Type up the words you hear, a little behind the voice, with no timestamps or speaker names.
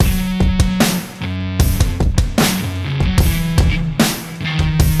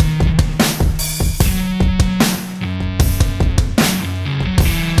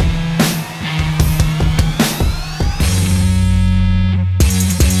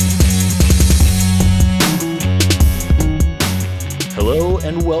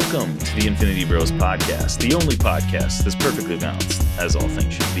and welcome to the Infinity Bros podcast, the only podcast that's perfectly balanced, as all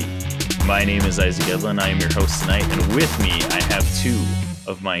things should be. My name is Isaac Edlin. I am your host tonight, and with me, I have two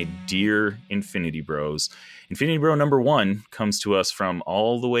of my dear Infinity Bros. Infinity Bro number one comes to us from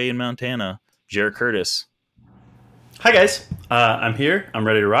all the way in Montana, Jared Curtis. Hi guys, I'm here. I'm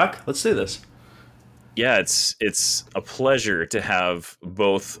ready to rock. Let's do this. Yeah, it's a pleasure to have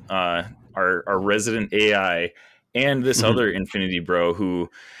both our resident AI and this other Infinity Bro who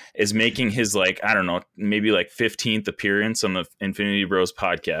is making his, maybe 15th appearance on the Infinity Bros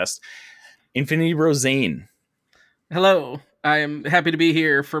podcast. Infinity Bro Zane. Hello. I am happy to be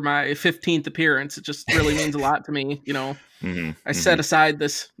here for my 15th appearance. It just really means a lot to me. You know, I set aside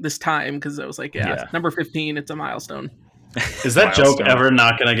this time because I was like, number 15, it's a milestone. Is that joke ever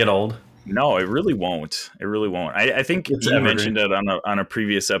not going to get old? No, it really won't. It really won't. I think you mentioned it on a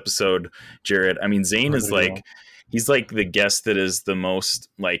previous episode, Jared. I mean, Zane is he's like the guest that is the most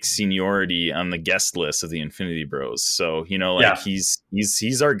seniority on the guest list of the Infinity Bros. So,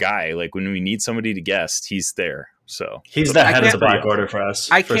 he's our guy. Like when we need somebody to guest, he's there. So he's the head of the Black Order for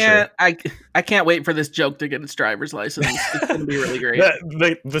us. I can't wait for this joke to get its driver's license. It's going to be really great.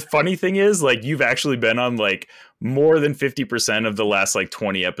 The funny thing is, you've actually been on more than 50% of the last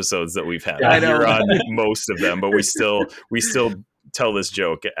 20 episodes that we've had. Yeah, I know. You're on most of them, but we still tell this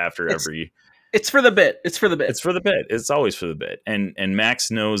joke after every. It's for the bit. It's for the bit. It's for the bit. It's always for the bit. And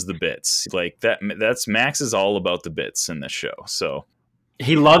Max knows the bits. That's Max is all about the bits in this show. So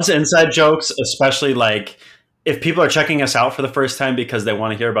he loves inside jokes, especially if people are checking us out for the first time because they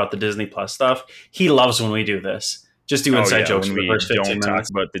want to hear about the Disney Plus stuff. He loves when we do this. Just do inside jokes for the first 15 minutes. Don't talk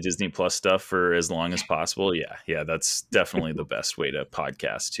about the Disney Plus stuff for as long as possible. Yeah, that's definitely the best way to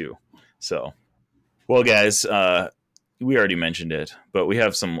podcast too. So, well, guys, we already mentioned it, but we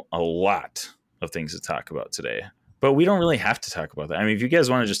have a lot of things to talk about today. But we don't really have to talk about that. I mean, if you guys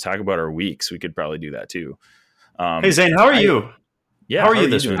want to just talk about our weeks, we could probably do that too. Hey, Zane, how are you? Yeah, how are you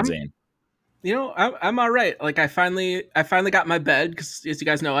this doing, week? Zane? You know, I'm all right. I finally got my bed because, as you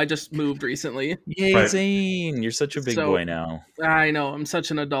guys know, I just moved recently. Yay, right. Zane! You're such a big boy now. I know. I'm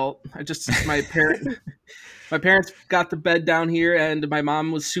such an adult. My parents got the bed down here, and my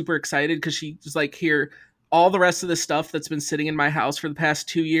mom was super excited because she was like, "Here, all the rest of the stuff that's been sitting in my house for the past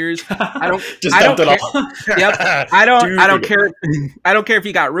 2 years. I don't all. Yep. I don't care. I don't care if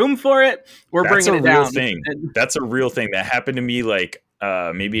you got room for it. We're bringing it down." That's a real thing that happened to me.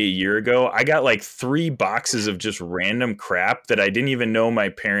 Maybe a year ago, I got 3 boxes of just random crap that I didn't even know my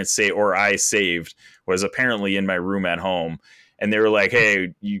parents I saved was apparently in my room at home. And they were like,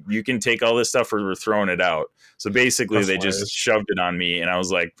 "Hey, you can take all this stuff or we're throwing it out." So basically they just shoved it on me and I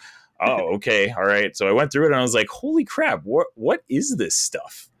was like, "Oh, okay. All right." So I went through it and I was like, "Holy crap. What is this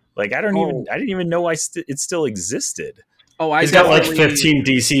stuff?" I didn't even know it still existed. Oh, he's got 15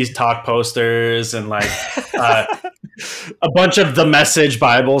 DC talk posters and a bunch of the Message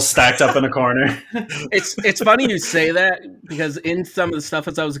Bibles stacked up in a corner. It's funny you say that because in some of the stuff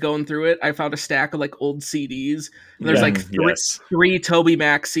as I was going through it, I found a stack of old CDs. And there's three Toby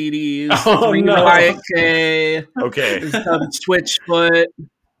Mac CDs, 3 Mariah Carey, Switchfoot.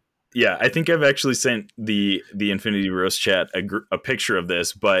 Yeah, I think I've actually sent the Infinity Roast chat a picture of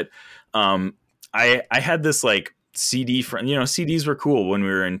this, but I had this CD friend. CDs were cool when we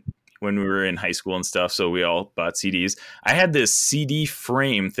were in high school and stuff, so we all bought CDs. I had this CD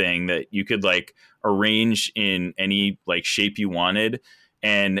frame thing that you could arrange in any shape you wanted,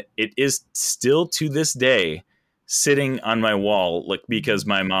 and it is still to this day sitting on my wall because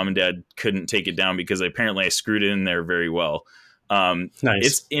my mom and dad couldn't take it down because apparently I screwed it in there very well. Nice.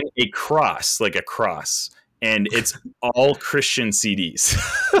 It's in a cross, and it's all Christian CDs.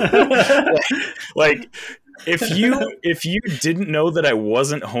 If you didn't know that I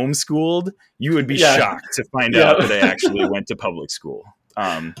wasn't homeschooled, you would be shocked to find out that I actually went to public school.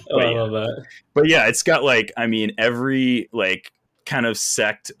 I love that. But yeah, it's got every kind of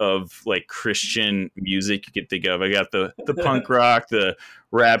sect of Christian music you could think of. I got the punk rock, the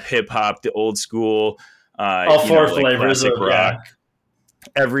rap, hip hop, the old school, all 4 flavors of rock,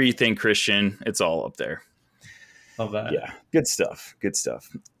 everything Christian. It's all up there. Love that. Yeah, good stuff.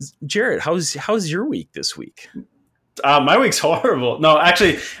 Jared, how's your week this week? My week's horrible. No,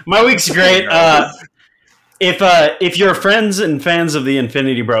 actually, my week's great. If you're friends and fans of the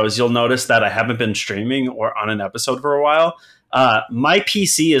Infinity Bros, you'll notice that I haven't been streaming or on an episode for a while. My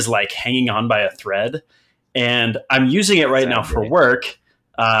PC is hanging on by a thread, and I'm using it right now for work,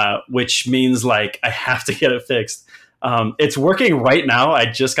 which means I have to get it fixed. It's working right now. I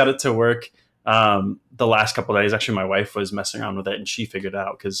just got it to work the last couple of days. Actually, my wife was messing around with it and she figured it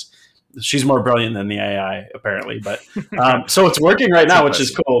out because she's more brilliant than the AI apparently, but so it's working right now, which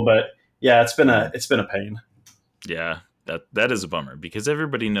is cool. But yeah, it's been a pain. Yeah, that is a bummer because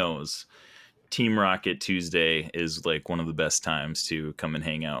everybody knows Team Rocket Tuesday is like one of the best times to come and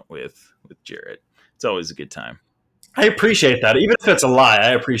hang out with Jarrett. It's always a good time. I appreciate that. Even if it's a lie,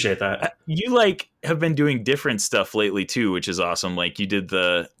 I appreciate that. You like have been doing different stuff lately too, which is awesome. Like you did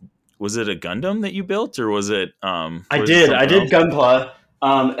was it a Gundam that you built or was it I did Gunpla.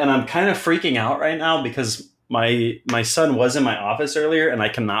 And I'm kind of freaking out right now because my son was in my office earlier and I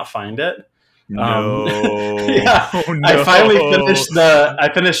cannot find it. No. Yeah. Oh, no. I finally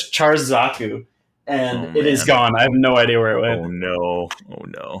finished Char's Zaku and it is gone. I have no idea where it went. Oh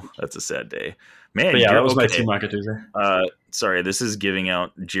no. That's a sad day. Man, but yeah, that was my Team Rocket Tuesday. Sorry, this is giving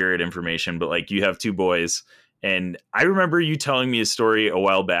out Jared information, but like you have two boys, and I remember you telling me a story a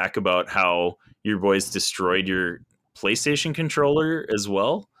while back about how your boys destroyed your PlayStation controller as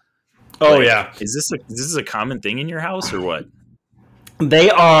well. Oh yeah, is this a common thing in your house or what? They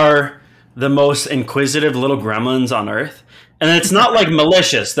are the most inquisitive little gremlins on earth, and it's not like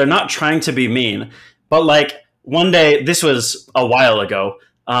malicious. They're not trying to be mean, but like one day, this was a while ago.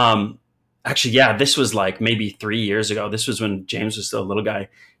 Actually, yeah, this was like maybe 3 years ago. This was when James was still a little guy.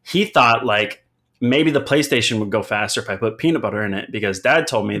 He thought like maybe the PlayStation would go faster if I put peanut butter in it because Dad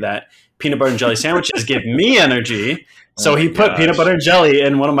told me that peanut butter and jelly sandwiches give me energy. So he put peanut butter and jelly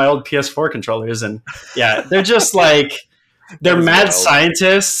in one of my old PS4 controllers. And yeah, they're just like, they're mad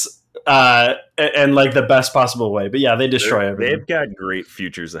scientists and like the best possible way. But yeah, they destroy everything. They've got great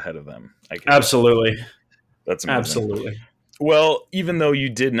futures ahead of them. Absolutely. That's amazing. Absolutely. Well, even though you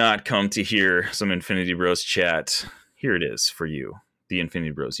did not come to hear some Infinity Bros chat, here it is for you, the Infinity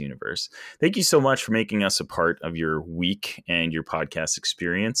Bros universe. Thank you so much for making us a part of your week and your podcast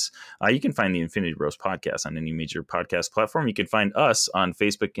experience. You can find the Infinity Bros podcast on any major podcast platform. You can find us on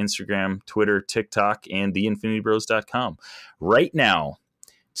Facebook, Instagram, Twitter, TikTok, and theinfinitybros.com. Right now,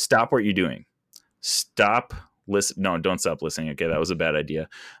 stop what you're doing. Stop listening. No, don't stop listening. Okay, that was a bad idea.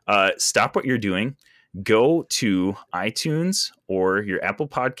 Stop what you're doing. Go to iTunes or your Apple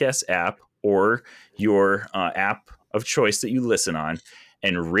Podcast app or your app of choice that you listen on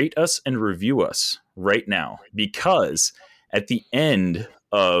and rate us and review us right now, because at the end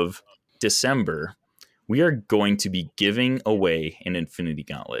of December, we are going to be giving away an Infinity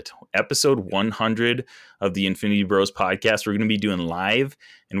Gauntlet. Episode 100 of the Infinity Bros podcast, we're going to be doing live,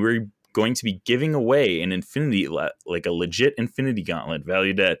 and we're going to be giving away an Infinity, like a legit Infinity Gauntlet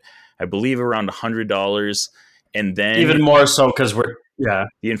valued at, I believe, around $100. And then even more so because the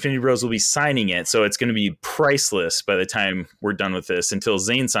Infinity Bros will be signing it. So it's going to be priceless by the time we're done with this until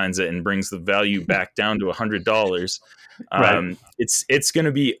Zane signs it and brings the value back down to $100. Right. It's going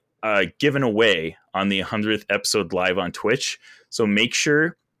to be given away on the 100th episode live on Twitch. So make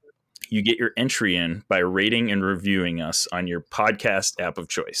sure you get your entry in by rating and reviewing us on your podcast app of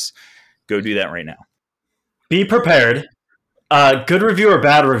choice. Go do that right now. Be prepared. Good review or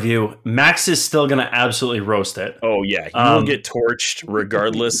bad review, Max is still going to absolutely roast it. Oh, yeah. You will get torched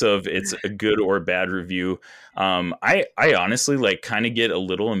regardless of it's a good or bad review. I honestly like kind of get a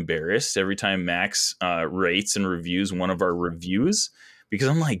little embarrassed every time Max rates and reviews one of our reviews because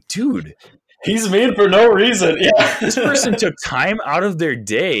I'm like, dude, he's mean for no reason. Yeah. This person took time out of their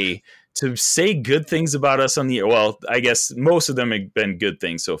day to say good things about us on the, well, I guess most of them have been good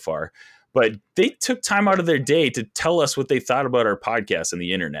things so far. But they took time out of their day to tell us what they thought about our podcast and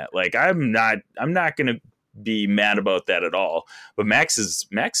the internet. Like, I'm not going to be mad about that at all. But Max,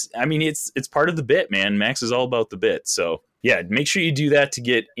 I mean, it's part of the bit, man. Max is all about the bit. So yeah, make sure you do that to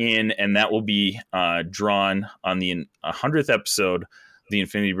get in, and that will be drawn on the 100th episode of the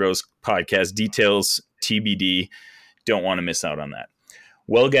Infinity Bros podcast. Details TBD. Don't want to miss out on that.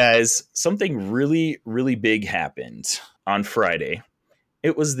 Well, guys, something really, really big happened on Friday.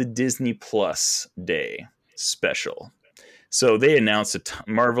 It was the Disney Plus Day special. So they announced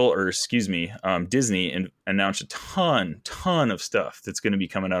Disney announced a ton of stuff that's going to be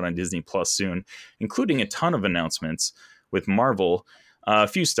coming out on Disney Plus soon, including a ton of announcements with Marvel, a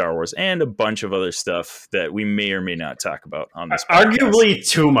few Star Wars, and a bunch of other stuff that we may or may not talk about on this podcast. Arguably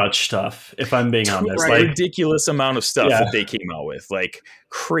too much stuff, if I'm being honest. Like, ridiculous amount of stuff that they came out with, like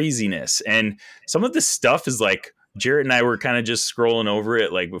craziness. And some of this stuff is like, Jarrett and I were kind of just scrolling over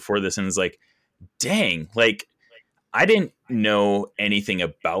it like before this, and it's like, dang, like I didn't know anything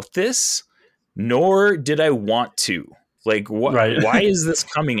about this, nor did I want to. Like, what? Right. Why is this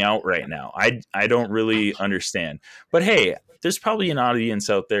coming out right now? I don't really understand. But hey, there's probably an audience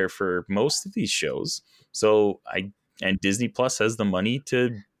out there for most of these shows. So and Disney Plus has the money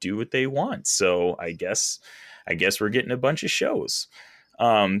to do what they want. So I guess we're getting a bunch of shows.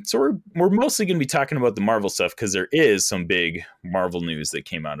 So we're mostly going to be talking about the Marvel stuff because there is some big Marvel news that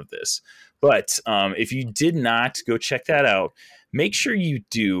came out of this. But if you did not go check that out, make sure you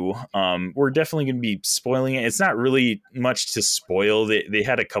do. We're definitely going to be spoiling it. It's not really much to spoil. They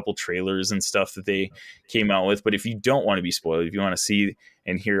had a couple trailers and stuff that they came out with. But if you don't want to be spoiled, if you want to see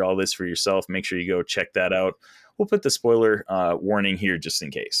and hear all this for yourself, make sure you go check that out. We'll put the spoiler warning here just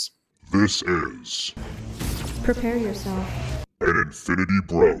in case. This is... Prepare yourself. An Infinity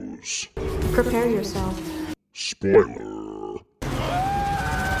Bros. Prepare yourself. Spoiler.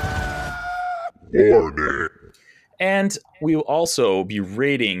 Warning. And we will also be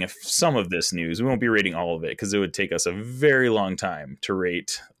rating some of this news. We won't be rating all of it because it would take us a very long time to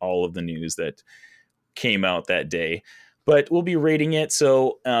rate all of the news that came out that day. But we'll be rating it.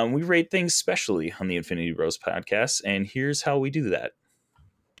 So we rate things specially on the Infinity Bros podcast. And here's how we do that.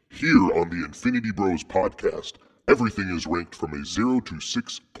 Here on the Infinity Bros podcast, everything is ranked from a 0 to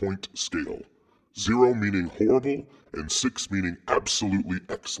 6 point scale. 0 meaning horrible, and 6 meaning absolutely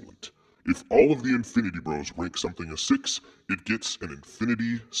excellent. If all of the Infinity Bros rank something a 6, it gets an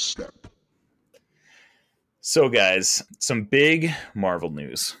Infinity Step. So guys, some big Marvel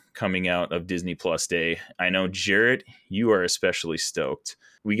news coming out of Disney Plus Day. I know, Jarrett, you are especially stoked.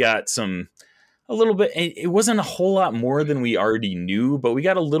 We got a little bit, it wasn't a whole lot more than we already knew, but we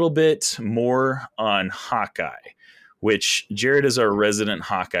got a little bit more on Hawkeye, which Jarrett is our resident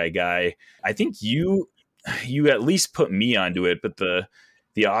Hawkeye guy. I think you at least put me onto it, but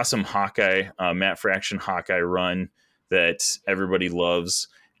the awesome Hawkeye, Matt Fraction Hawkeye run that everybody loves,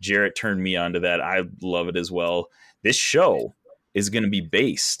 Jarrett turned me onto that. I love it as well. This show is going to be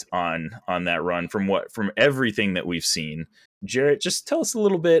based on that run from everything that we've seen. Jarrett, just tell us a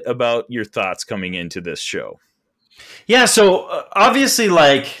little bit about your thoughts coming into this show. Yeah, so obviously,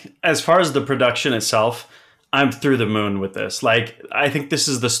 like, as far as the production itself, I'm through the moon with this. Like, I think this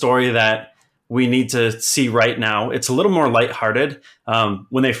is the story that we need to see right now. It's a little more lighthearted.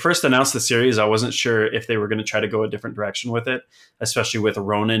 When they first announced the series, I wasn't sure if they were going to try to go a different direction with it, especially with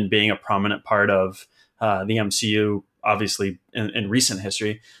Ronan being a prominent part of the MCU, obviously, in recent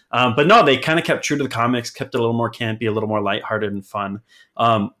history. But no, they kind of kept true to the comics, kept it a little more campy, a little more lighthearted and fun.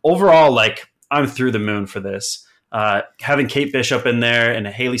 Overall, like, I'm through the moon for this. Having Kate Bishop in there and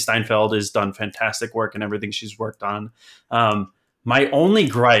Haley Steinfeld has done fantastic work in everything she's worked on. My only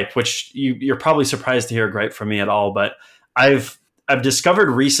gripe, which you're probably surprised to hear a gripe from me at all, but I've discovered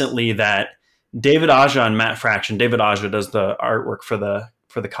recently that David Aja and Matt Fraction, David Aja does the artwork for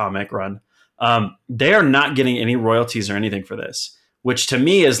the comic run. They are not getting any royalties or anything for this, which to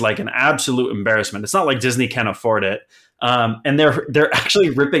me is like an absolute embarrassment. It's not like Disney can afford it. And they're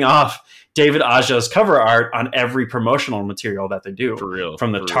actually ripping off David Aja's cover art on every promotional material that they do. For real.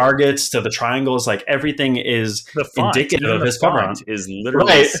 From the targets to the triangles, like everything is indicative of his cover art. Is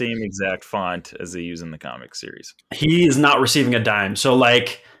literally the same exact font as they use in the comic series. He is not receiving a dime. So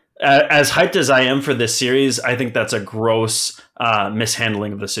like, as hyped as I am for this series, I think that's a gross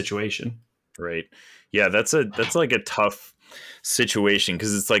mishandling of the situation. Right. Yeah, that's like a tough situation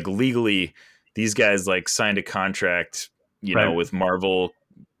because it's like legally these guys like signed a contract, you know, with Marvel,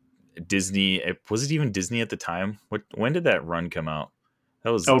 Disney. Was it even Disney at the time? When did that run come out?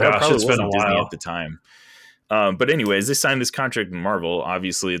 It's been a while. Disney at the time. But anyways, they signed this contract with Marvel.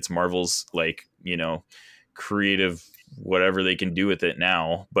 Obviously, it's Marvel's like, you know, creative whatever they can do with it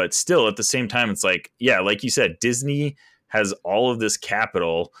now. But still, at the same time, it's like, yeah, like you said, Disney has all of this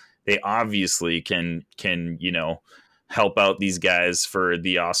capital. They obviously can you know, help out these guys for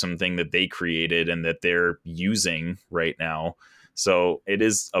the awesome thing that they created and that they're using right now. So it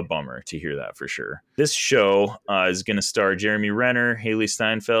is a bummer to hear that for sure. This show is going to star Jeremy Renner, Haley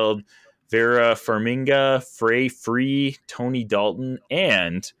Steinfeld, Vera Farmiga, Frey Free, Tony Dalton,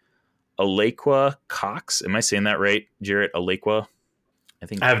 and Alaqua Cox. Am I saying that right, Jarrett? Alaqua?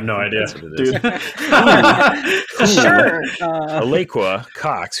 I have no idea, dude. Sure. Alaqua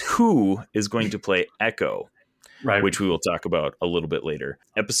Cox, who is going to play Echo, right? Which we will talk about a little bit later.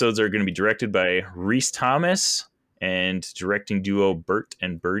 Episodes are going to be directed by Rhys Thomas and directing duo Bert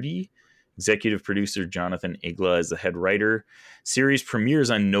and Birdie. Executive producer Jonathan Igla is the head writer. Series premieres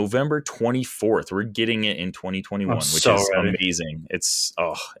on November 24th. We're getting it in 2021, which is amazing. It's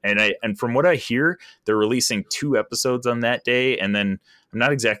and from what I hear, they're releasing 2 episodes on that day, and then I'm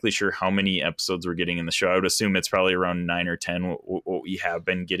not exactly sure how many episodes we're getting in the show. I would assume it's probably around 9 or 10 what we have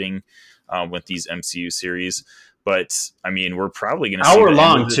been getting with these MCU series. But I mean, we're probably going to see hour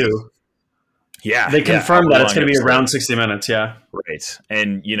long too. Yeah, they confirmed that it's going to be around 60 minutes. Yeah, right.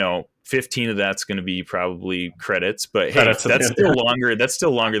 And you know, 15 of that's going to be probably credits, but hey, that's still longer. That's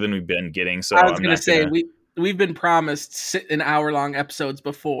still longer than we've been getting. So I was going to say we've been promised an hour-long episodes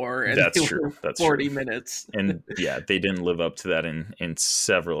before, and that's true. That's 40 true. minutes. And yeah, they didn't live up to that in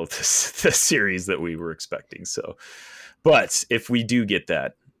several of the series that we were expecting. So, but if we do get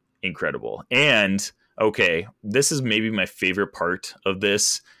that, incredible. And okay, this is maybe my favorite part of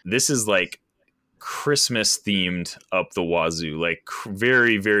this. This is like Christmas themed up the wazoo, like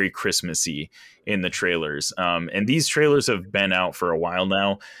very, very Christmassy in the trailers. And these trailers have been out for a while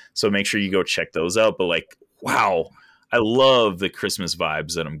now, so make sure you go check those out. But like, wow, I love the Christmas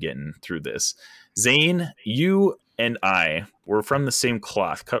vibes that I'm getting through this. Zane, you and I were from the same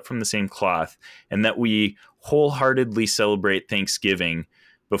cloth, cut from the same cloth, and that we wholeheartedly celebrate Thanksgiving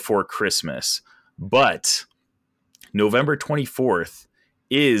before Christmas. But November 24th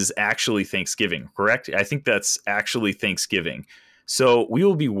is actually Thanksgiving, correct? I think that's actually Thanksgiving. So we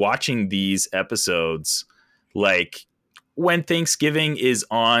will be watching these episodes like when Thanksgiving is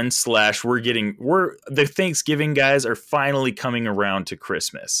on / the Thanksgiving guys are finally coming around to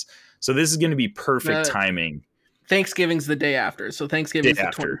Christmas. So this is going to be perfect timing. Thanksgiving's the day after. So Thanksgiving's the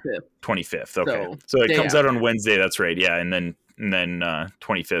 25th. 25th. Okay. So it comes out on Wednesday. That's right. Yeah. And then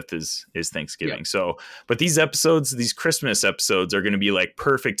 25th is Thanksgiving. Yep. So, but these episodes, these Christmas episodes are going to be like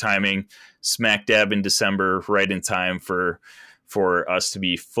perfect timing, smack dab in December, right in time for us to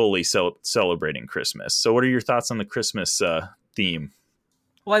be fully celebrating Christmas. So what are your thoughts on the Christmas theme?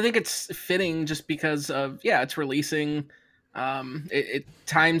 Well, I think it's fitting just because of, it's releasing. It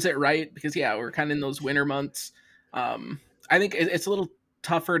times it right because, we're kind of in those winter months. I think it's a little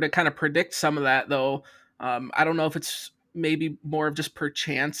tougher to kind of predict some of that, though. I don't know if it's maybe more of just per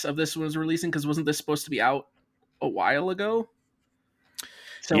chance of this was releasing, because wasn't this supposed to be out a while ago?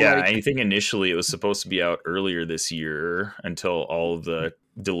 So I think initially it was supposed to be out earlier this year until all of the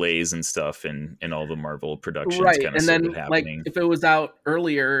delays and stuff and all the Marvel productions kind of started happening. Like if it was out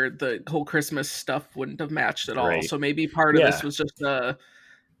earlier, the whole Christmas stuff wouldn't have matched at all. So maybe part of this was just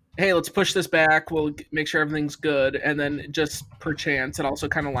hey, let's push this back. We'll make sure everything's good. And then just per chance, it also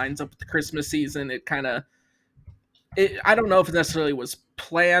kind of lines up with the Christmas season. I don't know if it necessarily was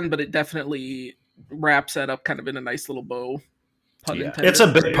planned, but it definitely wraps that up kind of in a nice little bow. It's a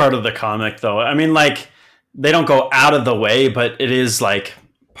big part of the comic, though. I mean, like, they don't go out of the way, but it is like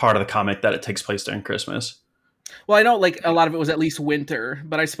part of the comic that it takes place during Christmas. Well, I know like a lot of it was at least winter,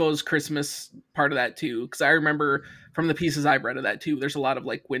 but I suppose Christmas part of that too, because I remember from the pieces I've read of that too, there's a lot of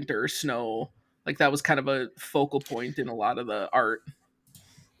like winter snow. Like that was kind of a focal point in a lot of the art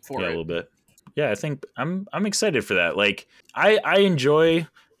for it. A little bit. Yeah, I think I'm excited for that. Like I enjoy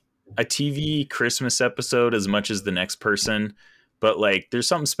a TV Christmas episode as much as the next person, but like there's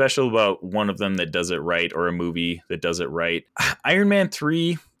something special about one of them that does it right, or a movie that does it right. Iron Man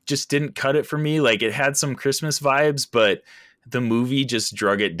 3 just didn't cut it for me. Like it had some Christmas vibes, but the movie just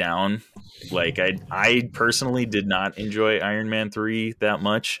drug it down. Like I personally did not enjoy Iron Man 3 that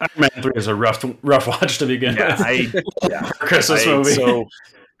much. Iron Man 3 is a rough watch to begin with. Christmas movie.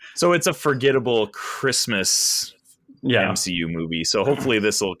 So it's a forgettable Christmas MCU movie. So hopefully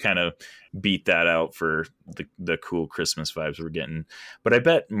this will kind of beat that out for the cool Christmas vibes we're getting. But I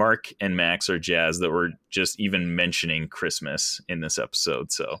bet Mark and Max are jazzed that we're just even mentioning Christmas in this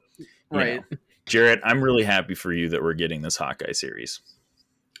episode. So, right. Jarrett, I'm really happy for you that we're getting this Hawkeye series.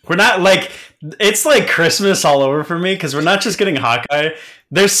 We're not like, it's like Christmas all over for me because we're not just getting Hawkeye.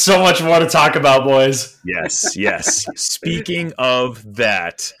 There's so much more to talk about, boys. Yes. Speaking of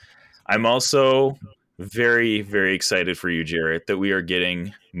that, I'm also very, very excited for you, Jarrett, that we are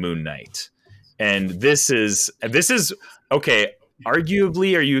getting Moon Knight. And this is okay.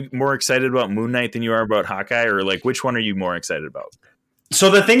 Arguably, are you more excited about Moon Knight than you are about Hawkeye, or like which one are you more excited about? So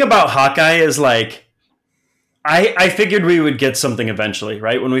the thing about Hawkeye is like, I figured we would get something eventually,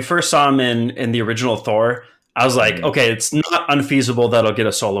 right? When we first saw him in the original Thor, I was like, okay, it's not unfeasible that I'll get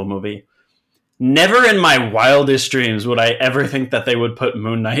a solo movie. Never in my wildest dreams would I ever think that they would put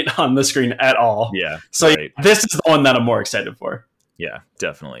Moon Knight on the screen at all. Yeah. So This is the one that I'm more excited for. Yeah,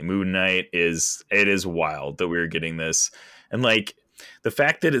 definitely. Moon Knight is wild that we're getting this. And like the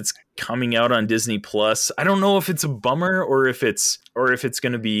fact that it's coming out on Disney Plus, I don't know if it's a bummer or if it's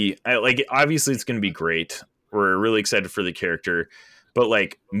going to be like, obviously it's going to be great. We're really excited for the character, but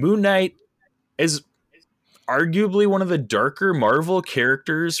like Moon Knight is arguably one of the darker Marvel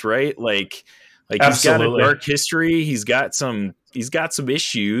characters, right? Like he's got a dark history. He's got some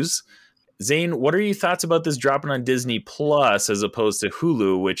issues. Zane, what are your thoughts about this dropping on Disney Plus as opposed to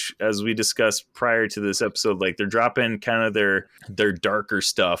Hulu, which, as we discussed prior to this episode, like they're dropping kind of their darker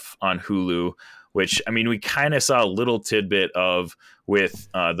stuff on Hulu, which, I mean, we kind of saw a little tidbit of with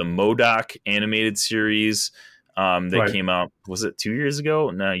the MODOK animated series. that came out, was it 2 years ago?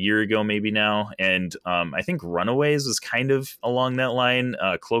 No, a year ago maybe now. And I think Runaways was kind of along that line.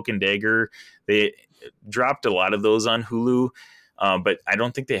 Cloak and Dagger, they dropped a lot of those on Hulu. But I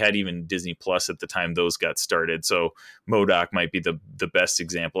don't think they had even Disney Plus at the time those got started. So MODOK might be the best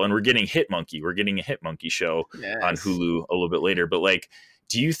example. And we're getting Hitmonkey. We're getting a Hitmonkey show on Hulu a little bit later. But like,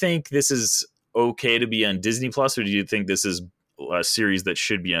 do you think this is okay to be on Disney Plus, or do you think this is a series that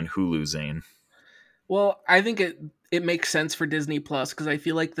should be on Hulu, Zane? Well, I think it makes sense for Disney Plus because I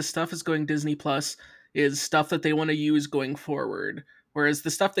feel like the stuff is going Disney Plus is stuff that they want to use going forward. Whereas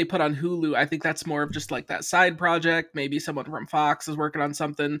the stuff they put on Hulu, I think that's more of just like that side project. Maybe someone from Fox is working on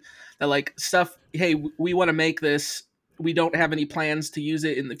something that like stuff, hey, we want to make this. We don't have any plans to use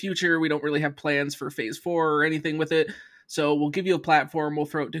it in the future. We don't really have plans for phase 4 or anything with it. So we'll give you a platform. We'll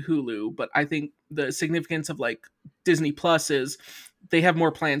throw it to Hulu. But I think the significance of like Disney Plus is they have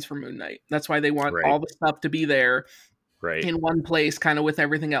more plans for Moon Knight. That's why they want all the stuff to be there. Right. In one place, kind of with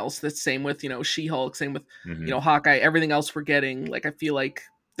everything else. That's same with, She-Hulk, same with, Hawkeye, everything else we're getting. Like, I feel like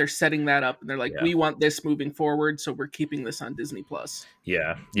they're setting that up and they're like, we want this moving forward. So we're keeping this on Disney Plus.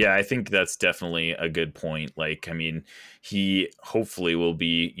 Yeah. Yeah. I think that's definitely a good point. Like, I mean, he hopefully will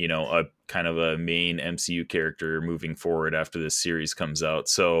be, a kind of a main MCU character moving forward after this series comes out.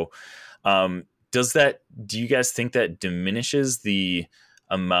 So, do you guys think that diminishes the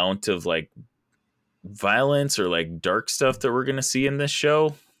amount of like violence or like dark stuff that we're going to see in this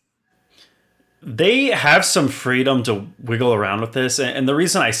show? They have some freedom to wiggle around with this. And the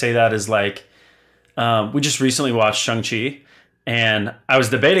reason I say that is like, we just recently watched Shang-Chi and I was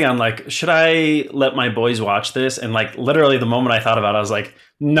debating on like, should I let my boys watch this? And like, literally the moment I thought about it, I was like,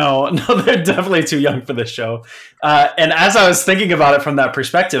 no, they're definitely too young for this show. And as I was thinking about it from that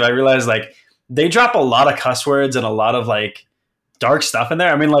perspective, I realized like they drop a lot of cuss words and a lot of like dark stuff in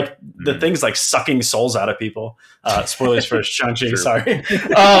there. I mean, like the things like sucking souls out of people. Spoilers for Shang-Chi, sorry.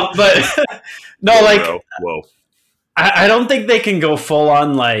 But no, whoa. I don't think they can go full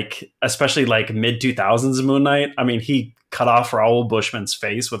on like, especially like mid 2000s Moon Knight. I mean, he cut off Raoul Bushman's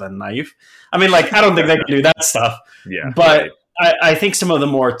face with a knife. I mean, like, I don't think they can do that stuff. Yeah. But I think some of the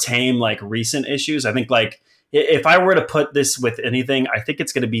more tame, like recent issues, I think like if I were to put this with anything, I think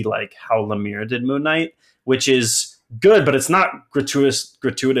it's going to be like how Lemire did Moon Knight, which is good, but it's not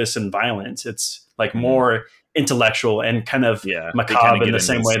gratuitous and violent. It's like more intellectual and kind of macabre in the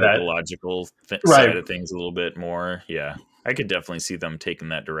same way that psychological side of things a little bit more. Yeah, I could definitely see them taking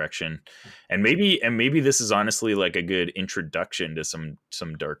that direction, and maybe this is honestly like a good introduction to some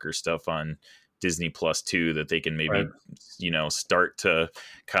darker stuff on Disney Plus too, that they can maybe start to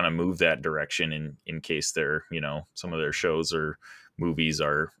kind of move that direction in case they're some of their shows or movies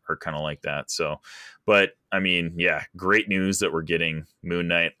are kind of like that. So, but I mean, yeah, great news that we're getting Moon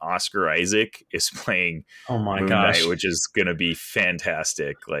Knight. Oscar Isaac is playing Moon Knight, which is going to be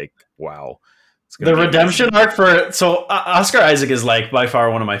fantastic. Like, wow. The redemption arc Oscar Isaac is like by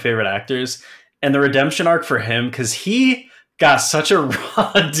far one of my favorite actors, and the redemption arc for him, because he got such a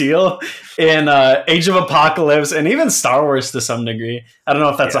raw deal in Age of Apocalypse and even Star Wars to some degree. I don't know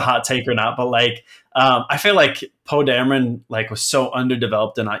if that's a hot take or not, but like I feel like Poe Dameron like was so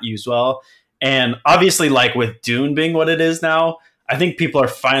underdeveloped and not used well. And obviously, like with Dune being what it is now, I think people are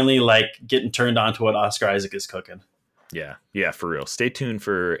finally like getting turned on to what Oscar Isaac is cooking. Yeah, for real. Stay tuned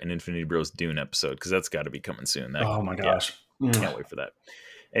for an Infinity Bros Dune episode because that's got to be coming soon. Oh my gosh. Can't wait for that.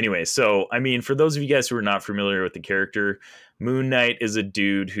 Anyway, so, I mean, for those of you guys who are not familiar with the character, Moon Knight is a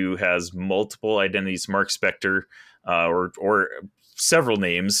dude who has multiple identities. Mark Spector, or several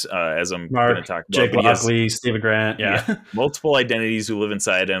names, as I'm going to talk about. Jake Lockley, Stephen Grant, multiple identities who live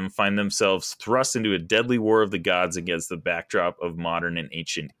inside him find themselves thrust into a deadly war of the gods against the backdrop of modern and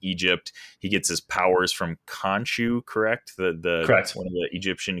ancient Egypt. He gets his powers from Khonshu, correct? Correct. One of the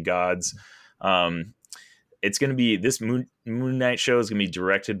Egyptian gods. It's going to be this Moon Knight show is going to be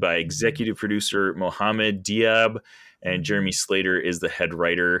directed by executive producer Mohamed Diab, and Jeremy Slater is the head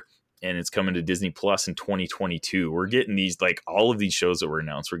writer. And it's coming to Disney Plus in 2022. We're getting these, like, all of these shows that were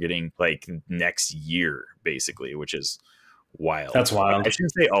announced, we're getting like next year, basically, which is wild. That's wild. I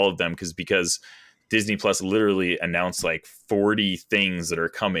shouldn't say all of them because Disney Plus literally announced like 40 things that are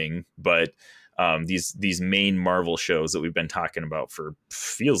coming, but these main Marvel shows that we've been talking about for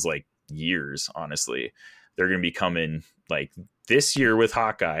feels like years, honestly. They're going to be coming like this year with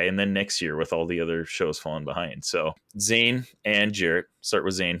Hawkeye and then next year with all the other shows falling behind. So Zane and Jarrett, start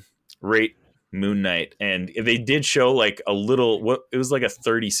with Zane, rate Moon Knight. And they did show like it was like a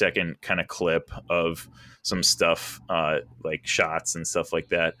 30-second kind of clip of some stuff, like shots and stuff like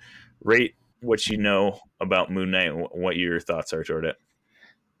that. Rate what you know about Moon Knight and what your thoughts are toward it.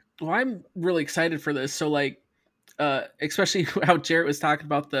 Well, I'm really excited for this. So like, especially how Jarrett was talking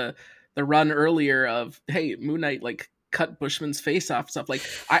about the run earlier of, hey, Moon Knight like cut Bushman's face off stuff. Like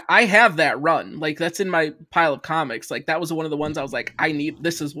I have that run. Like that's in my pile of comics. Like that was one of the ones I was like,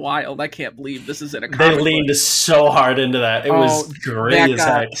 this is wild. I can't believe this is in a comic They leaned so hard into that. It was great as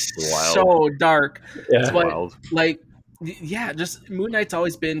heck. So dark. Yeah. But, wild. Like, yeah, just Moon Knight's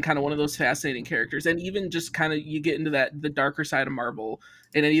always been kind of one of those fascinating characters. And even just kind of you get into the darker side of Marvel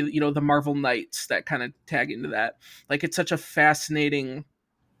and any, the Marvel Knights that kind of tag into that. Like it's such a fascinating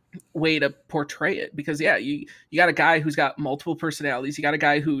way to portray it, because you got a guy who's got multiple personalities. You got a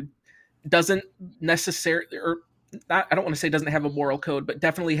guy who doesn't necessarily, or not, I don't want to say doesn't have a moral code, but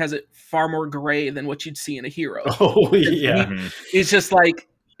definitely has it far more gray than what you'd see in a hero. Oh yeah, he's just like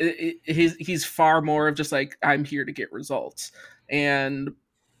he's far more of just like, I'm here to get results. And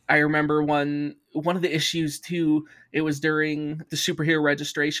I remember one of the issues too, it was during the Superhero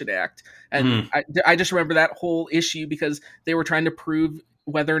Registration Act, and I just remember that whole issue because they were trying to prove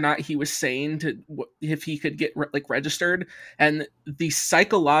whether or not he was sane if he could get registered, and the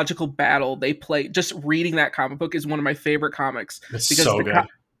psychological battle they play. Just reading that comic book is one of my favorite comics. It's because so good.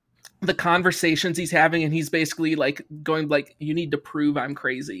 The conversations he's having, and he's basically like going like, you need to prove I'm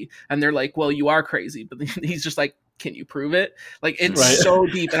crazy, and they're like, well, you are crazy, but he's just like, can you prove it? Like it's so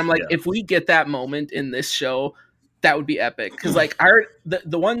deep, and I'm like, if we get that moment in this show, that would be epic. Because like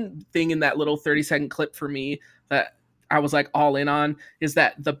the one thing in that little 30-second clip for me that I was like all in on is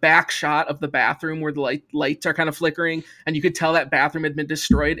that the back shot of the bathroom where the lights are kind of flickering, and you could tell that bathroom had been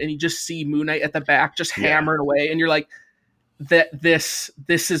destroyed, and you just see Moon Knight at the back just hammering away, and you're like, this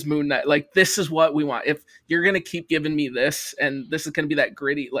is Moon Knight. Like this is what we want. If you're gonna keep giving me this, and this is gonna be that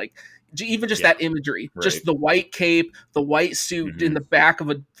gritty, like even just that imagery, just the white cape, the white suit in the back of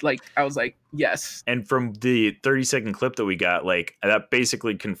a, like, I was like, yes. And from the 30-second clip that we got, like that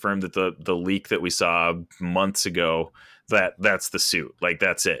basically confirmed that the leak that we saw months ago, that's the suit. Like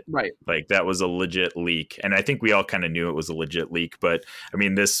that's it. Right. Like that was a legit leak. And I think we all kind of knew it was a legit leak, but I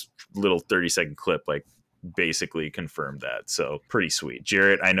mean, this little 30-second clip, like, basically confirmed that. So pretty sweet.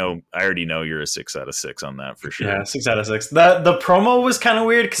 Jarrett, I already know you're a 6 out of 6 on that for sure. Yeah, 6 out of 6. The promo was kind of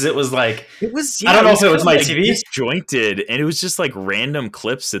weird because it was like, I don't know if it was my TV disjointed, and it was just like random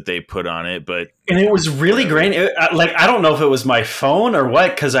clips that they put on it, and it was really great. Like I don't know if it was my phone or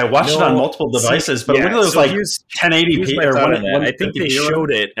what, because I watched it on multiple devices, but it was like 1080p or what. I think they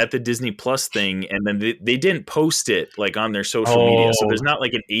showed it at the Disney Plus thing, and then they didn't post it like on their social media, so there's not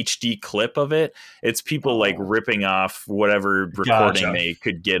like an HD clip of it. It's people like ripping off whatever recording they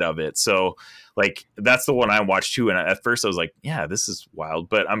could get of it. So like that's the one I watched too, and at first I was like, yeah, this is wild,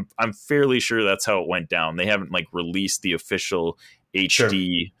 but I'm fairly sure that's how it went down. They haven't like released the official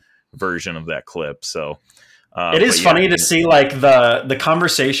HD version of that clip. So it is funny to see like the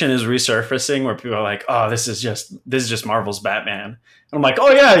conversation is resurfacing where people are like, oh, this is just Marvel's Batman, and I'm like, oh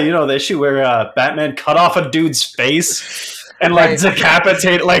yeah, the issue where Batman cut off a dude's face and like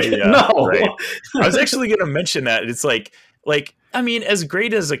decapitate, like no. Right. I was actually going to mention that. It's like, I mean, as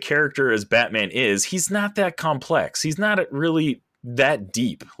great as a character as Batman is, he's not that complex. He's not really that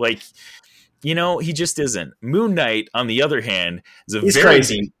deep. Like, he just isn't. Moon Knight, on the other hand,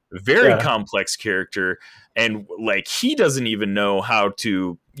 is very complex character. And like, he doesn't even know how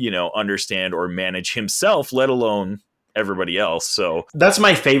to, understand or manage himself, let alone everybody else. So that's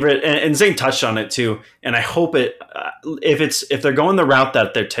my favorite, and Zane touched on it too, and I hope if they're going the route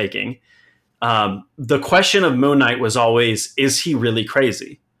that they're taking, the question of Moon Knight was always, is he really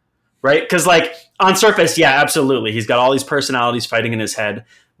crazy, right? Because like on surface, absolutely, he's got all these personalities fighting in his head,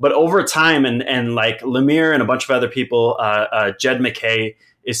 but over time, and like Lemire and a bunch of other people, Jed MacKay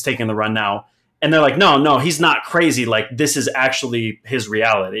is taking the run now, and they're like, no, he's not crazy, like this is actually his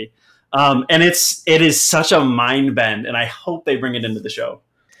reality. And it is such a mind bend, and I hope they bring it into the show.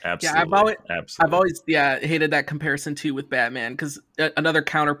 Absolutely. I've always hated that comparison too with Batman, because another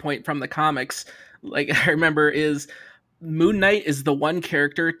counterpoint from the comics, like I remember, is Moon Knight is the one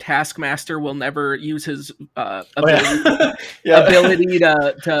character Taskmaster will never use his ability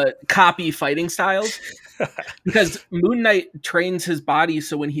to copy fighting styles. Because Moon Knight trains his body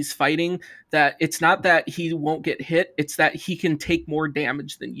so when he's fighting, that it's not that he won't get hit, it's that he can take more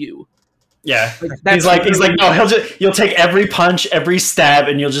damage than you. Yeah, he's like, no, you'll take every punch, every stab,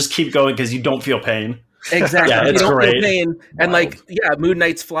 and you'll just keep going because you don't feel pain. Exactly. Yeah, it's great. Pain. And Moon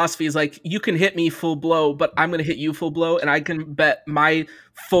Knight's philosophy is like, you can hit me full blow, but I'm going to hit you full blow, and I can bet my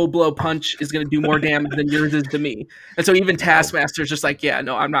full blow punch is going to do more damage than yours is to me. And so even Taskmaster's just like,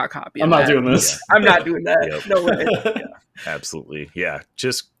 no, I'm not copying. I'm not doing this. I'm not doing that. Yep. No way. Yeah, absolutely. Yeah,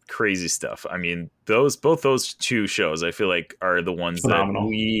 just crazy stuff. I mean, both those two shows I feel like are the ones Phenomenal. that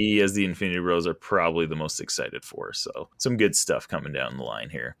we as the Infinity Bros are probably the most excited for. So some good stuff coming down the line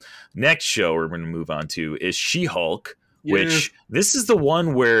here. Next show we're going to move on to is She-Hulk, which this is the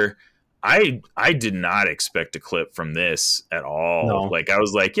one where I did not expect a clip from this at all. No. Like I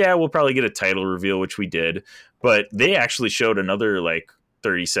was like, yeah, we'll probably get a title reveal, which we did, but they actually showed another like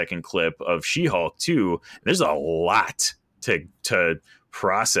 30-second clip of She-Hulk too. There's a lot to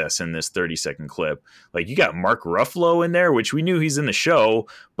process in this 30-second clip. Like you got Mark Ruffalo in there, which we knew he's in the show,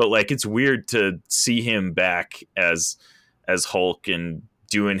 but like it's weird to see him back as Hulk and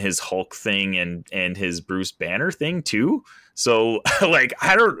doing his Hulk thing and his Bruce Banner thing too. So like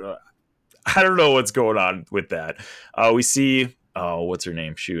I don't know what's going on with that. We see what's her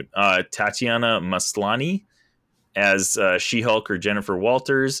name? Tatiana Maslany as She-Hulk or Jennifer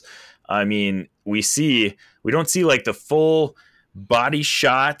Walters. I mean, we don't see like the full body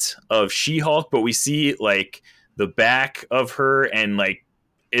shot of She-Hulk, but we see like the back of her, and like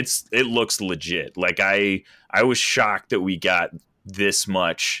it looks legit. Like I was shocked that we got this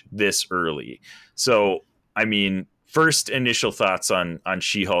much this early. So I mean, first initial thoughts on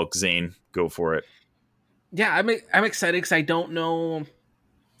She-Hulk. Zane, go for it. Yeah, I'm excited because I don't know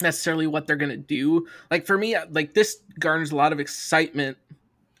necessarily what they're gonna do. Like for me, like this garners a lot of excitement,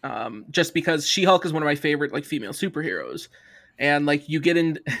 just because She-Hulk is one of my favorite like female superheroes. And like you get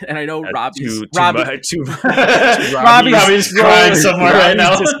in, and I know Robbie's crying somewhere right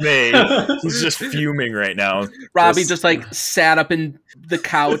now. He's just fuming right now. Robbie just like sat up in the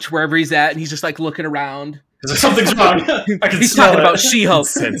couch wherever he's at, and he's just like looking around. Something's wrong. He's talking about She-Hulk.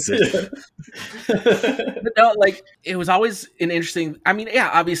 But no, like it was always an interesting. I mean, yeah,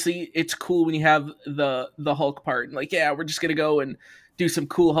 obviously it's cool when you have the Hulk part, and like, yeah, we're just gonna go and do some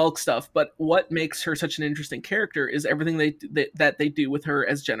cool Hulk stuff. But what makes her such an interesting character is everything that they do with her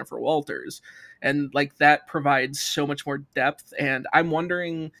as Jennifer Walters, and like that provides so much more depth. And I'm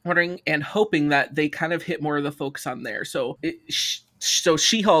wondering and hoping that they kind of hit more of the focus on there. So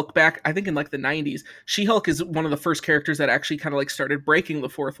She-Hulk back, I think in like the 90s, She-Hulk is one of the first characters that actually kind of like started breaking the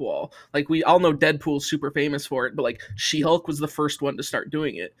fourth wall. Like we all know Deadpool's super famous for it, but like She-Hulk was the first one to start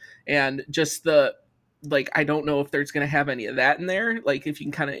doing it. And just like, I don't know if there's going to have any of that in there, like if you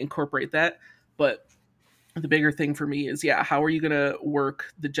can kind of incorporate that. But the bigger thing for me is, yeah, how are you going to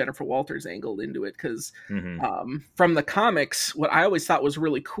work the Jennifer Walters angle into it? Because from the comics, what I always thought was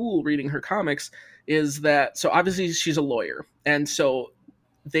really cool reading her comics is that, so obviously she's a lawyer. And so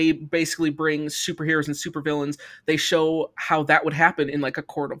they basically bring superheroes and supervillains. They show how that would happen in like a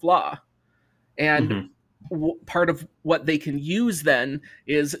court of law. And part of what they can use then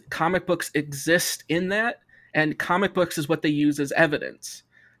is comic books exist in that, and comic books is what they use as evidence.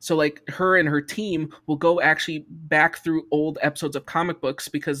 So like her and her team will go actually back through old episodes of comic books,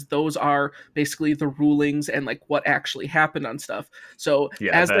 because those are basically the rulings and like what actually happened on stuff. So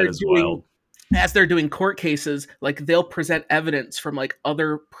as they're doing court cases, like they'll present evidence from like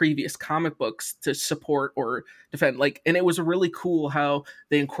other previous comic books to support or defend. Like, and it was really cool how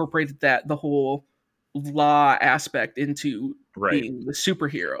they incorporated the whole law aspect into being the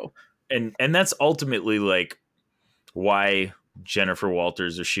superhero. And that's ultimately like why Jennifer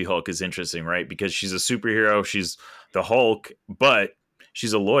Walters or She-Hulk is interesting, right? Because she's a superhero, she's the Hulk, but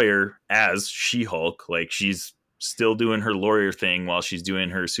she's a lawyer as She-Hulk. Like she's still doing her lawyer thing while she's doing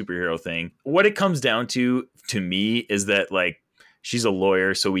her superhero thing. What it comes down to me is that like she's a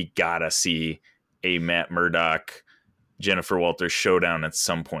lawyer, so we gotta see a Matt Murdock Jennifer Walters showdown at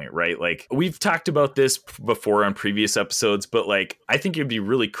some point, right? Like we've talked about this before on previous episodes, but like I think it'd be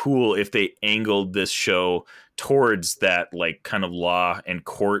really cool if they angled this show towards that like kind of law and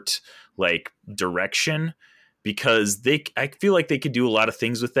court like direction, because I feel like they could do a lot of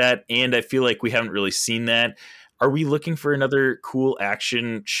things with that, and I feel like we haven't really seen that. Are we looking for another cool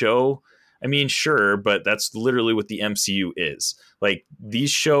action show? I mean, sure, but that's literally what the MCU is. Like these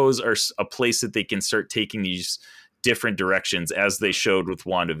shows are a place that they can start taking these different directions, as they showed with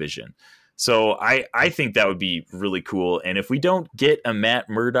WandaVision. So I think that would be really cool. And if we don't get a Matt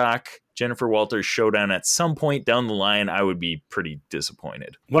Murdock, Jennifer Walters showdown at some point down the line, I would be pretty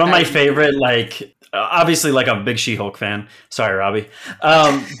disappointed. One of my favorite, like, obviously, like, I'm a big She-Hulk fan. Sorry, Robbie.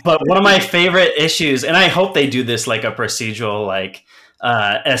 But one of my favorite issues, and I hope they do this like a procedural, like,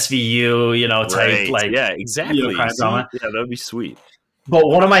 SVU, you know, type, like, yeah, exactly. You know, crime drama. Yeah, that would be sweet. But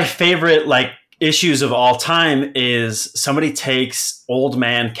one of my favorite, like, issues of all time is somebody takes old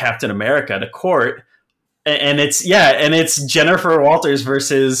man Captain America to court, and it's Jennifer Walters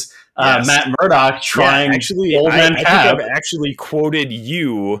versus Matt Murdock trying old man Cap. I think I've actually quoted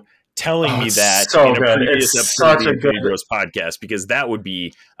you telling me that so in a good. previous It's episode of such the a Infinity good Bros podcast, because that would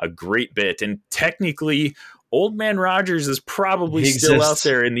be a great bit. And technically, Old Man Rogers is probably still out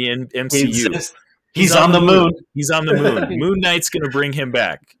there in the MCU. He's on the moon. He's on the moon. Moon Knight's going to bring him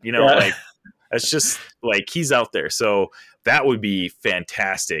back. You know, like that's just like he's out there. So that would be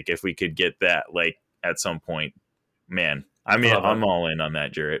fantastic if we could get that like at some point. Man, I mean, I'm all in on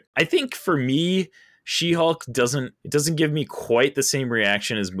that, Jarrett. I think for me, She-Hulk doesn't give me quite the same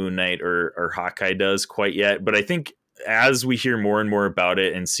reaction as Moon Knight or Hawkeye does quite yet. But I think as we hear more and more about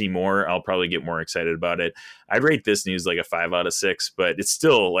it and see more, I'll probably get more excited about it. I'd rate this news like a 5 out of 6, but it's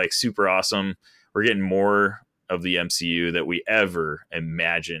still like super awesome. We're getting more of the MCU that we ever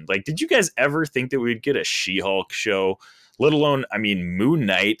imagined. Like, did you guys ever think that we'd get a She-Hulk show? Let alone, I mean, Moon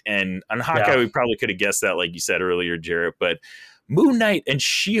Knight and on Hawkeye, we probably could have guessed that, like you said earlier, Jarrett. But Moon Knight and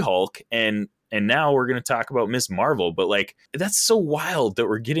She-Hulk, and now we're going to talk about Ms. Marvel. But like, that's so wild that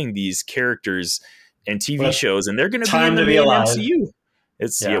we're getting these characters and TV shows, and they're going to be in the main MCU.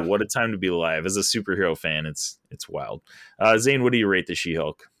 It's what a time to be alive. As a superhero fan, it's wild. Zane, what do you rate the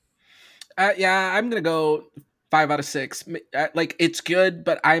She-Hulk? I'm gonna go 5 out of 6. Like, it's good,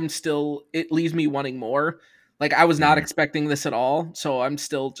 but it leaves me wanting more. Like, I was not expecting this at all, so I'm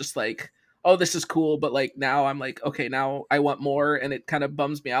still just like, oh, this is cool, but like now I'm like, okay, now I want more, and it kind of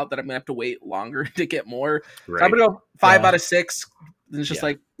bums me out that I'm gonna have to wait longer to get more. Right. So I'm gonna go 5 out of 6. And it's just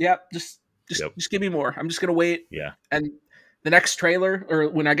like, just give me more. I'm just gonna wait. Yeah. And the next trailer, or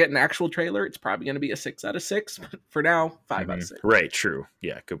when I get an actual trailer, it's probably gonna be a 6 out of 6. But for now, 5 out of 6. Right. True.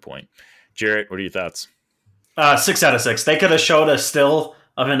 Yeah. Good point. Jarrett, what are your thoughts? 6 out of 6. They could have showed a still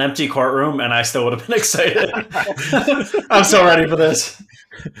of an empty courtroom, and I still would have been excited. I'm so ready for this.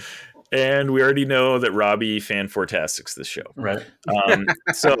 And we already know that Robbie fan-fortastics this show. Right.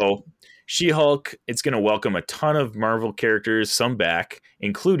 So She-Hulk, it's going to welcome a ton of Marvel characters, some back,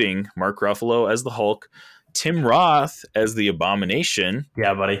 including Mark Ruffalo as the Hulk, Tim Roth as the Abomination.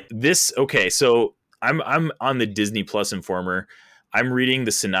 Yeah, buddy. So I'm on the Disney Plus Informer. I'm reading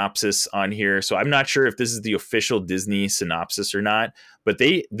the synopsis on here, so I'm not sure if this is the official Disney synopsis or not, but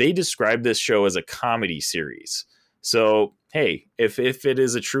they describe this show as a comedy series. So, hey, if it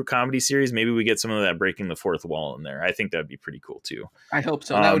is a true comedy series, maybe we get some of that breaking the fourth wall in there. I think that'd be pretty cool too. I hope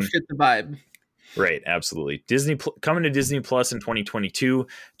so. That would fit the vibe. Right, absolutely. Coming to Disney Plus in 2022,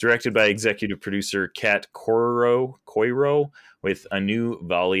 directed by executive producer Kat Coiro, with Anu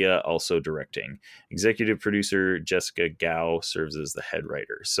Valia also directing. Executive producer Jessica Gao serves as the head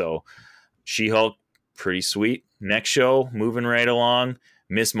writer. So, She-Hulk, pretty sweet. Next show, moving right along,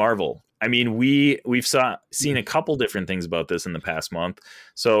 Ms. Marvel. I mean, we've seen a couple different things about this in the past month.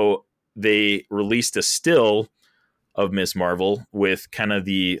 So they released a still of Ms. Marvel with kind of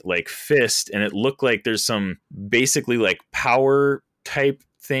the like fist, and it looked like there's some basically like power type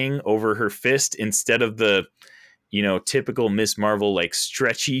thing over her fist instead of the, typical Ms. Marvel like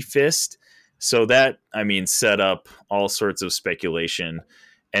stretchy fist. So that, I mean, set up all sorts of speculation.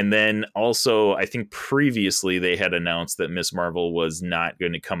 And then also, I think previously they had announced that Ms. Marvel was not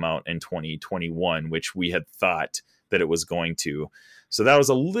going to come out in 2021, which we had thought that it was going to. So that was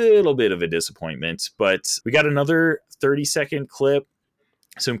a little bit of a disappointment, but we got another 30-second clip.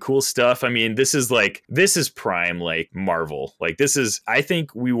 Some cool stuff. I mean, this is prime, like Marvel. Like I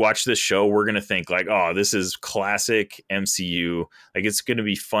think we watch this show, we're going to think like, oh, this is classic MCU. Like, it's going to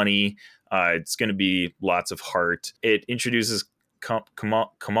be funny. It's going to be lots of heart. It introduces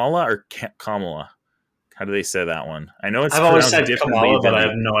Kamala or Kamala? How do they say that one? I know it's I've always said Kamala, but I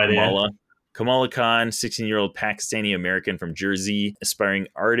have no idea. Kamala Khan, 16-year-old Pakistani-American from Jersey, aspiring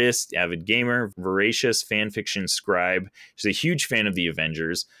artist, avid gamer, voracious fan fiction scribe. She's a huge fan of the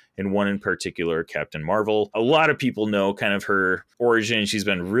Avengers, and one in particular, Captain Marvel. A lot of people know kind of her origin. She's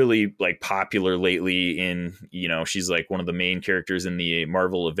been really like popular lately in, she's like one of the main characters in the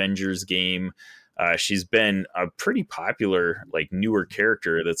Marvel Avengers game. She's been a pretty popular, like, newer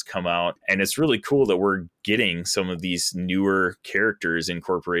character that's come out, and it's really cool that we're getting some of these newer characters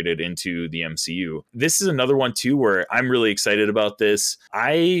incorporated into the MCU. This is another one too where I'm really excited about this.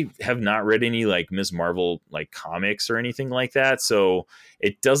 I have not read any like Ms. Marvel like comics or anything like that, so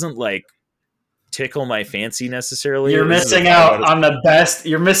it doesn't like tickle my fancy necessarily. You're missing out on the best.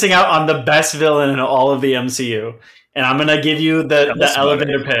 You're missing out on the best villain in all of the MCU, and I'm gonna give you the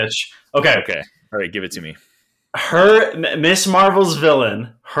elevator pitch. Okay. All right, give it to me. Her Ms. Marvel's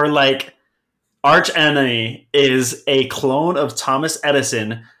villain, her like arch enemy, is a clone of Thomas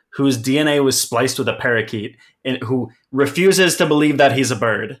Edison, whose DNA was spliced with a parakeet, and who refuses to believe that he's a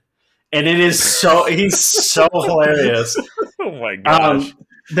bird. And it is he's so hilarious. Oh my gosh!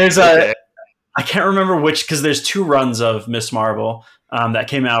 There's I can't remember which, because there's 2 runs of Ms. Marvel. that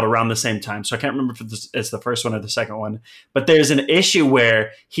came out around the same time. So I can't remember if it's the first one or the second one. But there's an issue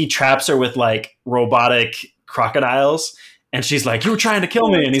where he traps her with like robotic crocodiles. And she's like, "You were trying to kill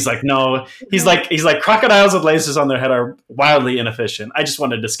me." And he's like, "No." He's like, "Crocodiles with lasers on their head are wildly inefficient. I just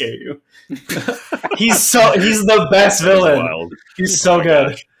wanted to scare you." he's the best villain. He's so good.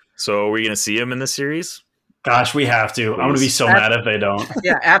 Gosh. So are we going to see him in the series? Gosh, we have to. Please. I'm going to be so mad if they don't.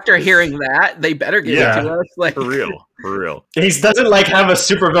 Yeah, after hearing that, they better give it to us. Like, for real. He doesn't like have a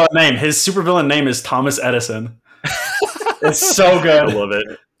supervillain name. His supervillain name is Thomas Edison. It's so good.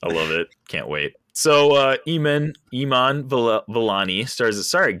 I love it. Can't wait. So Iman Vellani stars as,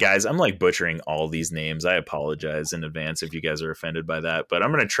 sorry guys, I'm like butchering all these names. I apologize in advance if you guys are offended by that, but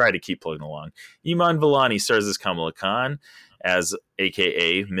I'm going to try to keep plugging along. Iman Vellani stars as Kamala Khan, as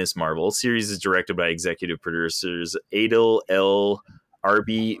aka Miss Marvel. Series is directed by executive producers Adil El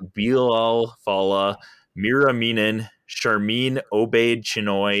Arbi, Bilal Fallah, Mira Minen, Sharmeen Obaid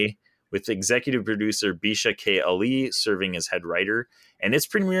Chinoy, with executive producer Bisha K. Ali serving as head writer. And it's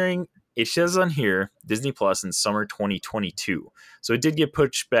premiering, it says on here, Disney Plus in summer 2022. So it did get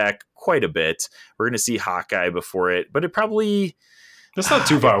pushed back quite a bit. We're going to see Hawkeye before it, but it probably... That's not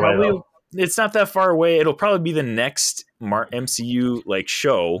too far away, though. It's not that far away. It'll probably be the next MCU like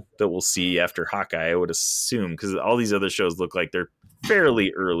show that we'll see after Hawkeye, I would assume, because all these other shows look like they're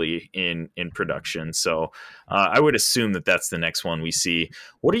fairly early in production. So I would assume that that's the next one we see.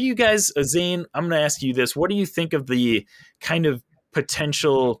 What do you guys, Zane, I'm going to ask you this. What do you think of the kind of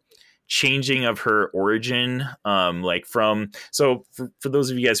potential changing of her origin? For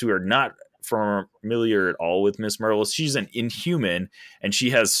those of you guys who are not familiar at all with Miss Marvel, she's an Inhuman and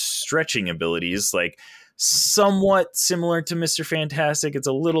she has stretching abilities, like somewhat similar to Mr. Fantastic. It's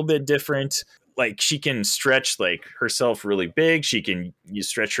a little bit different. Like she can stretch like herself really big. You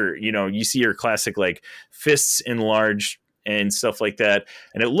stretch her, you see her classic like fists enlarged and stuff like that.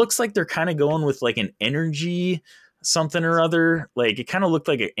 And it looks like they're kind of going with like an energy something or other. Like it kind of looked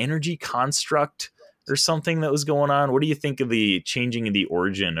like an energy construct or something that was going on. What do you think of the changing of the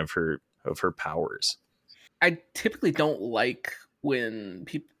origin of her powers? I typically don't like when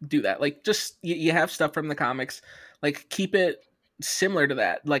people do that. Like, just you have stuff from the comics, like keep it similar to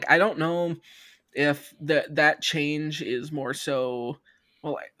that. Like, I don't know if that change is more so,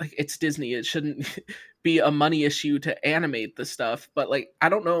 well, like it's Disney, it shouldn't be a money issue to animate the stuff, but like I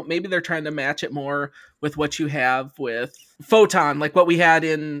don't know, maybe they're trying to match it more with what you have with Photon, like what we had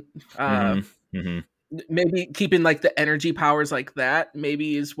in maybe keeping like the energy powers like that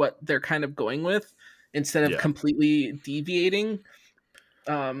maybe is what they're kind of going with instead of completely deviating,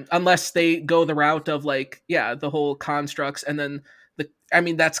 unless they go the route of like the whole constructs, and then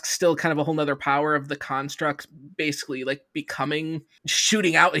that's still kind of a whole nother power of the constructs basically like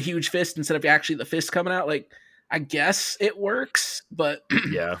shooting out a huge fist instead of actually the fist coming out. Like I guess it works, but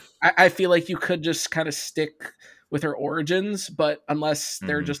I feel like you could just kind of stick with her origins, but unless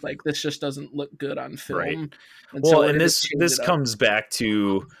they're just like, this just doesn't look good on film. Right. And well, and this comes back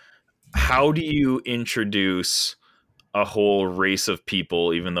to, how do you introduce a whole race of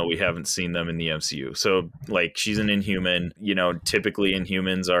people, even though we haven't seen them in the MCU? So like she's an Inhuman, typically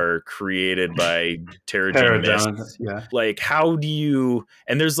Inhumans are created by Terrigen Mist. Yeah. Like how do you,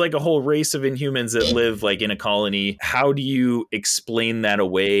 and there's like a whole race of Inhumans that live like in a colony. How do you explain that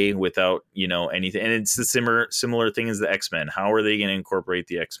away without, anything? And it's the similar thing as the X-Men. How are they going to incorporate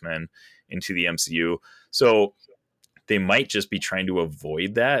the X-Men into the MCU? So they might just be trying to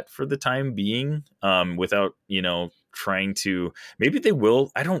avoid that for the time being, without, trying to, maybe they will.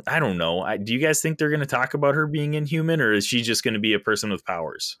 I don't know. Do you guys think they're going to talk about her being Inhuman, or is she just going to be a person with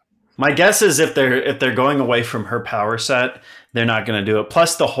powers? My guess is if they're going away from her power set, they're not going to do it.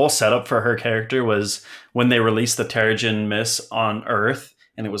 Plus the whole setup for her character was when they released the Terrigen Mist on Earth,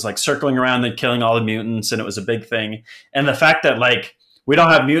 and it was like circling around and killing all the mutants, and it was a big thing. And the fact that like we don't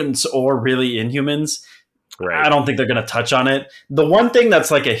have mutants or really Inhumans, right. I don't think they're going to touch on it. The one thing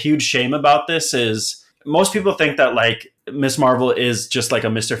that's like a huge shame about this is most people think that like Miss Marvel is just like a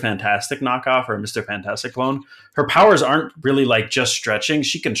Mr. Fantastic knockoff or a Mr. Fantastic clone. Her powers aren't really like just stretching.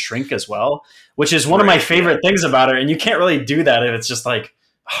 She can shrink as well, which is one of my favorite things about her. And you can't really do that if it's just like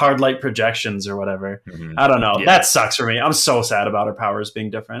hard light projections or whatever. Mm-hmm. I don't know. Yeah. That sucks for me. I'm so sad about her powers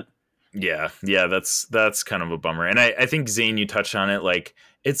being different. Yeah, that's kind of a bummer. And I think, Zane, you touched on it. Like,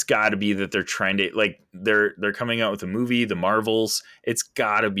 it's got to be that they're trying to, like, they're coming out with a movie, the Marvels. It's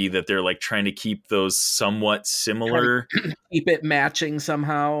got to be that they're like trying to keep those somewhat similar, keep it matching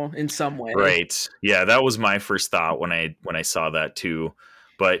somehow in some way. Right. Yeah, that was my first thought when I saw that too.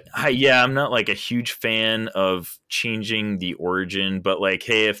 But I'm not like a huge fan of changing the origin. But like,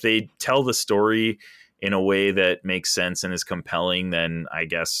 hey, if they tell the story in a way that makes sense and is compelling, then I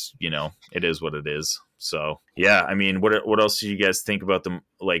guess, it is what it is. So yeah, I mean, what else do you guys think about the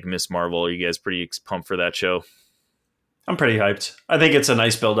Miss Marvel? Are you guys pretty pumped for that show? I'm pretty hyped. I think it's a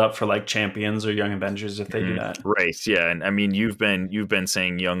nice build up for Champions or Young Avengers if they do that. Right. Yeah. And I mean, you've been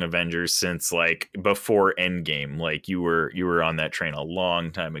saying Young Avengers since before Endgame. You were on that train a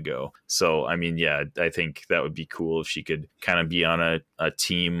long time ago. So I mean, yeah, I think that would be cool if she could kind of be on a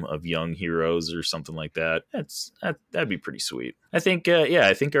team of young heroes or something like that. That'd be pretty sweet. I think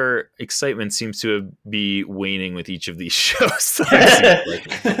I think our excitement seems to be waning with each of these shows.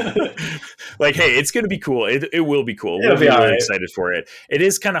 Hey, it's going to be cool. It will be cool. We'll be really excited for it. It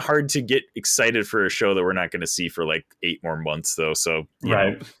is kind of hard to get excited for a show that we're not going to see for 8 more months, though. So,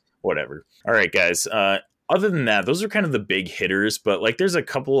 whatever. All right, guys. Other than that, those are kind of the big hitters, but there's a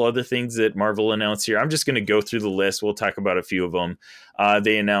couple other things that Marvel announced here. I'm just going to go through the list. We'll talk about a few of them.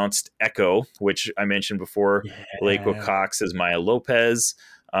 They announced Echo, which I mentioned before. Yeah. Lakewood Cox as Maya Lopez.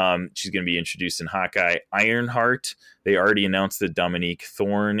 She's going to be introduced in Hawkeye. Ironheart. They already announced that Dominique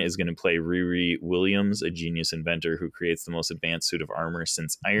Thorne is going to play Riri Williams, a genius inventor who creates the most advanced suit of armor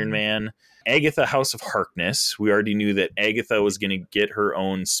since Iron Man. Agatha House of Harkness. We already knew that Agatha was going to get her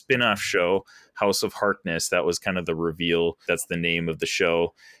own spin-off show, House of Harkness. That was kind of the reveal. That's the name of the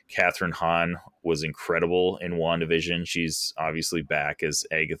show. Catherine Hahn was incredible in WandaVision. She's obviously back as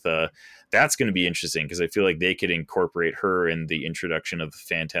Agatha. That's going to be interesting because I feel like they could incorporate her in the introduction of the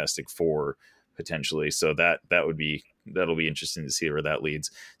Fantastic Four potentially. So that'll be interesting to see where that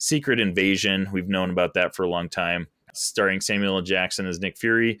leads. Secret Invasion. We've known about that for a long time. Starring Samuel L. Jackson as Nick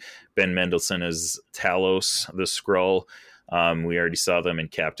Fury, Ben Mendelsohn as Talos, the Skrull. We already saw them in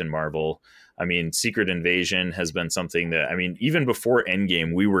Captain Marvel. I mean, Secret Invasion has been something that, even before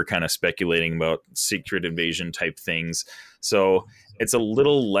Endgame, we were kind of speculating about Secret Invasion type things. So it's a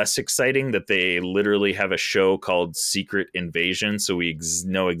little less exciting that they literally have a show called Secret Invasion. So we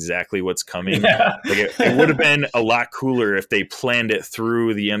know exactly what's coming. Yeah. It would have been a lot cooler if they planned it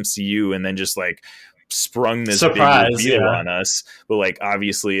through the MCU and then just sprung this surprise, big reveal on us, but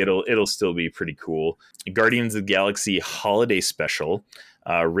obviously it'll still be pretty cool. Guardians of the Galaxy Holiday Special,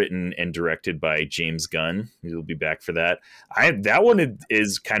 written and directed by James Gunn. He'll be back for that. That one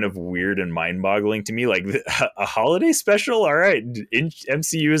is kind of weird and mind-boggling to me. A holiday special. All right,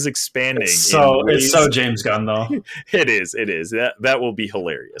 MCU is expanding. It's so James Gunn though. It is. That will be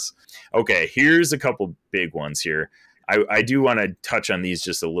hilarious. Okay, here's a couple big ones here. I do want to touch on these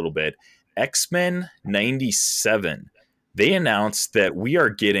just a little bit. X-Men 97. They announced that we are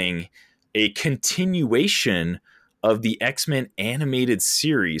getting a continuation of the X-Men animated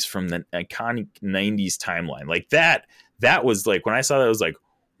series from the iconic 90s timeline. That was when I saw that, I was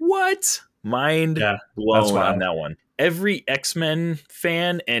what? Mind blown on that one. Every X-Men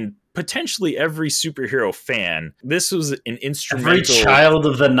fan and potentially every superhero fan, this was an instrumental. Every child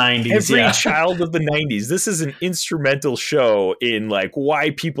of the 90s. Child of the 90s. This is an instrumental show in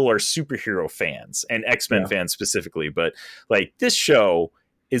why people are superhero fans and X-Men fans specifically. But this show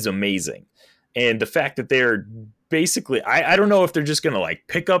is amazing. And the fact that they're basically, I don't know if they're just going to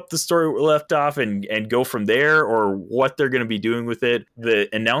pick up the story we left off and go from there, or what they're going to be doing with it. The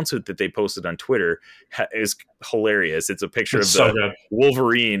announcement that they posted on Twitter is hilarious. It's a picture of the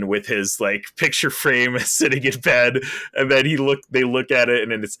Wolverine with his picture frame sitting in bed, and then they look at it,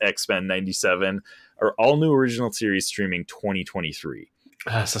 and then it's X-Men 97, or all new original series streaming 2023.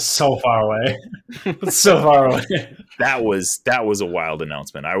 That's so far away. It's so far away. That was a wild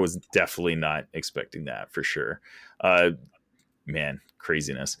announcement. I was definitely not expecting that for sure. Man,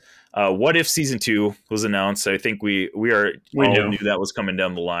 craziness. What If Season 2 was announced. I think we knew that was coming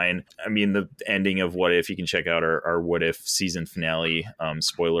down the line. The ending of What If, you can check out our What If season finale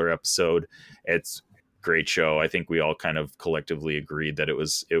spoiler episode. It's great show. I think we all kind of collectively agreed that it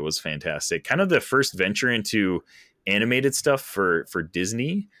was fantastic. Kind of the first venture into animated stuff for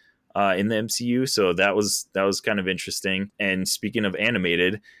Disney in the MCU, so that was kind of interesting. And speaking of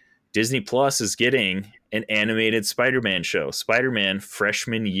animated, Disney Plus is getting an animated Spider-Man show, Spider-Man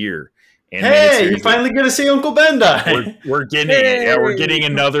Freshman Year. Hey, you're finally gonna see Uncle Ben die. We're getting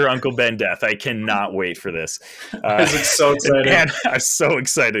another Uncle Ben death. I cannot wait for this. I'm so excited. I'm so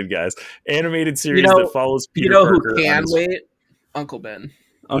excited, guys. Animated series that follows Peter Parker. Who can wait? Uncle Ben.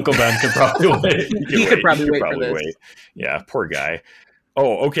 Uncle Ben could probably wait. He could probably wait for this. Yeah, poor guy.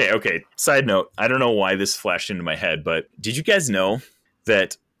 Oh, okay. Side note, I don't know why this flashed into my head, but did you guys know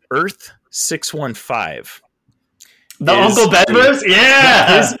that Earth 615 Uncle Benverse?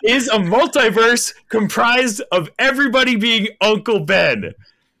 Yeah! Is a multiverse comprised of everybody being Uncle Ben.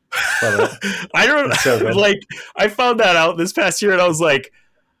 I don't so I found that out this past year, and I was like,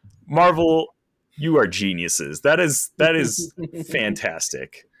 Marvel, You are geniuses. That is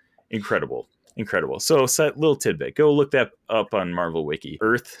fantastic. Incredible. So, little tidbit. Go look that up on Marvel Wiki.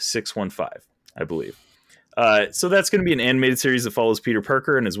 Earth 615, I believe. So that's going to be an animated series that follows Peter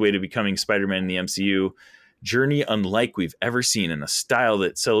Parker on his way to becoming Spider-Man in the MCU. Journey unlike we've ever seen, in a style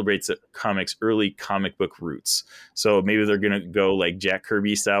that celebrates the comics' early comic book roots. So maybe they're going to go like Jack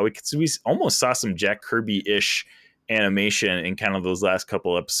Kirby style. We almost saw some Jack Kirby-ish animation in kind of those last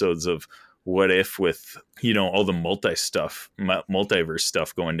couple episodes of What If, with, you know, all the multiverse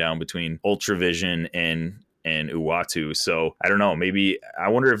stuff going down between Ultravision and Uatu. So I don't know, maybe I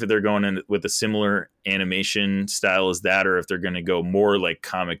wonder if they're going in with a similar animation style as that, or if they're going to go more like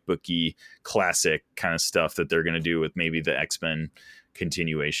comic booky classic kind of stuff that they're going to do with maybe the X-Men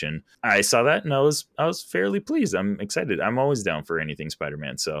continuation. I saw that and I was fairly pleased. I'm excited. I'm always down for anything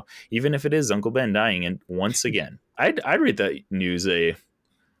Spider-Man. So even if it is Uncle Ben dying, and once again, I'd rate that news a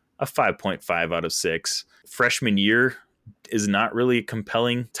 5.5 out of 6. Freshman year is not really a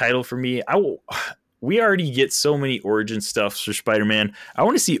compelling title for me. We already get so many origin stuff for Spider-Man. I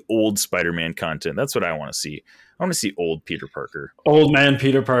want to see old Spider-Man content. That's what I want to see. I want to see old Peter Parker. Old man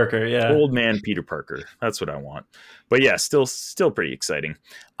Peter Parker, yeah. Old man Peter Parker. That's what I want. But yeah, still pretty exciting.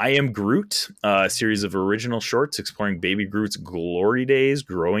 I Am Groot, a series of original shorts exploring Baby Groot's glory days,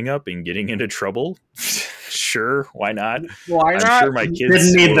 growing up and getting into trouble. Sure, why not? Why not? I'm sure my kids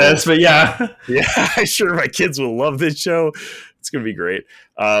didn't need this, but yeah. Yeah, I'm sure my kids will love this show. It's going to be great.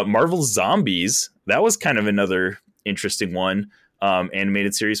 Marvel Zombies, that was kind of another interesting one.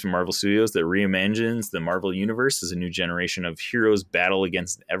 Animated series from Marvel Studios that reimagines the Marvel Universe as a new generation of heroes battle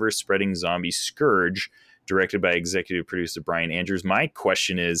against an ever-spreading zombie scourge, directed by executive producer Brian Andrews. My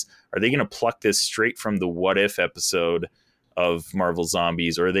question is, are they going to pluck this straight from the What If episode of Marvel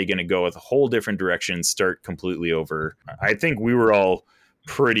Zombies, or are they going to go with a whole different direction, start completely over? I think we were all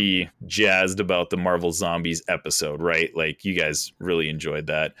pretty jazzed about the Marvel Zombies episode, right? Like, you guys really enjoyed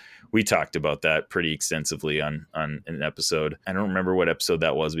that. We talked about that pretty extensively on an episode. I don't remember what episode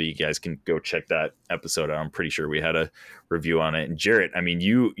that was, but you guys can go check that episode out. I'm pretty sure we had a review on it. And Jarrett, I mean,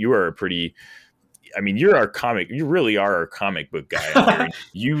 you are you're our comic. You really are our comic book guy.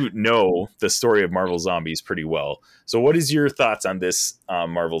 You know the story of Marvel Zombies pretty well. So what is your thoughts on this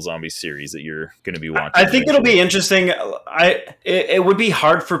Marvel Zombies series that you're going to be watching? I think it'll be interesting. It would be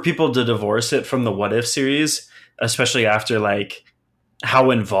hard for people to divorce it from the What If series, especially after like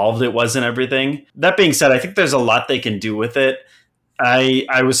how involved it was in everything. That being said, I think there's a lot they can do with it.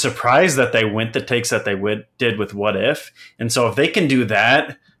 I was surprised that they went the takes that they did with What If. And so if they can do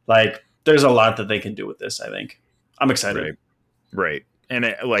that, like, there's a lot that they can do with this, I think. I'm excited. Right.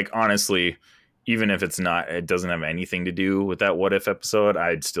 And honestly, even if it doesn't have anything to do with that What If episode,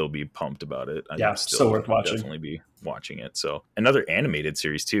 I'd still be pumped about it. I'd still worth watching. Definitely be watching it. So another animated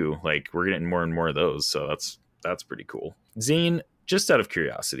series too. Like, we're getting more and more of those. So that's pretty cool. Zane, just out of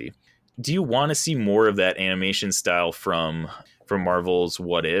curiosity, do you want to see more of that animation style from Marvel's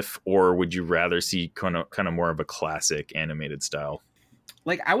What If, or would you rather see kind of more of a classic animated style?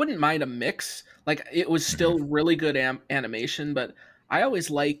 Like, I wouldn't mind a mix. Like, it was still really good animation, but I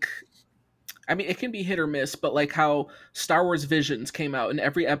always it can be hit or miss, but like how Star Wars Visions came out and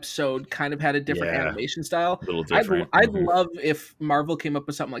every episode kind of had a different animation style. A little different. I'd love if Marvel came up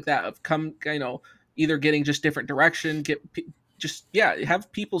with something like that, either getting just different direction,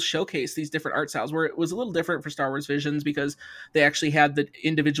 have people showcase these different art styles, where it was a little different for Star Wars Visions because they actually had the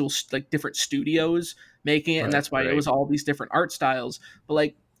individual different studios making it, and that's why it was all these different art styles. But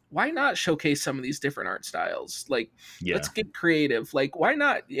like, why not showcase some of these different art styles? Like, let's get creative. Like, why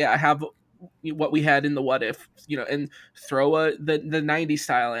not have what we had in the What If, and throw the 90s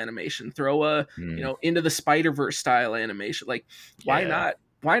style animation, throw into the Spider-Verse style animation. Like, why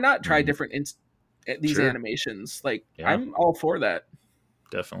not try different these animations? Like, I'm all for that.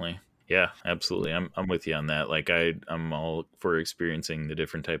 Definitely. Yeah, absolutely. I'm with you on that. Like, I'm all for experiencing the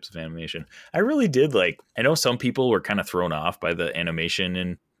different types of animation. I really did I know some people were kind of thrown off by the animation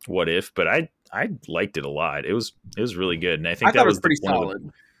in What If, but I liked it a lot. It was really good. And I think that was pretty solid.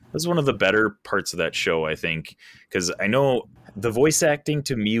 That was one of the better parts of that show, I think, because I know the voice acting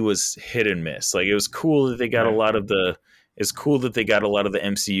to me was hit and miss. Like, it was cool that they got a lot of the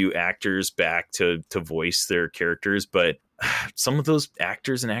MCU actors back to voice their characters, but some of those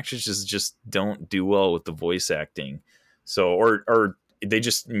actors and actresses just don't do well with the voice acting. So, or they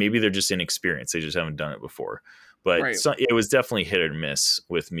just, maybe they're just inexperienced. They just haven't done it before. But it was definitely hit or miss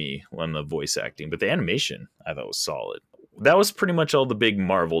with me on the voice acting. But the animation, I thought, was solid. that was pretty much all the big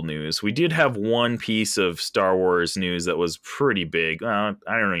Marvel news. We did have one piece of Star Wars news that was pretty big. I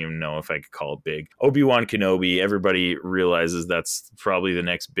don't even know if I could call it big. Obi-Wan Kenobi, everybody realizes that's probably the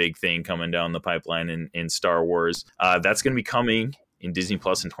next big thing coming down the pipeline in Star Wars. That's going to be coming in Disney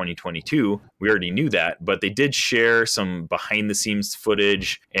Plus in 2022. We already knew that, but they did share some behind the scenes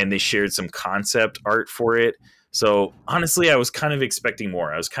footage and they shared some concept art for it. So honestly, I was kind of expecting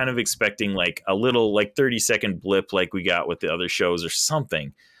more. I was kind of expecting like a little like 30-second blip like we got with the other shows or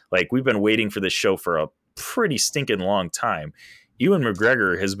something. Like we've been waiting for this show for a pretty stinking long time. Ewan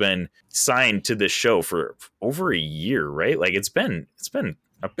McGregor has been signed to this show for over a year, right? Like it's been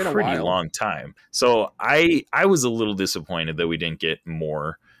a pretty long time. So I was a little disappointed that we didn't get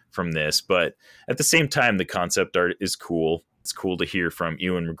more from this, but at the same time, the concept art is cool. It's cool to hear from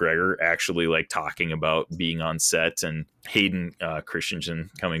Ewan McGregor actually like talking about being on set, and Hayden Christensen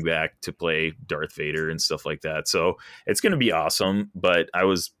coming back to play Darth Vader and stuff like that. So it's going to be awesome, but I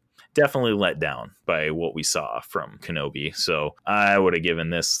was definitely let down by what we saw from Kenobi. So I would have given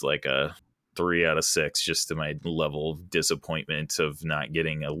this like a 3 out of 6 just to my level of disappointment of not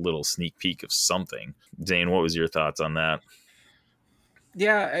getting a little sneak peek of something. Zane, what was your thoughts on that?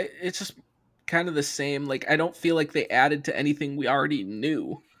 Yeah, it's just kind of the same. Like I don't feel like they added to anything we already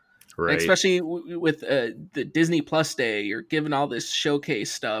knew, right? Especially with the Disney Plus day, you're given all this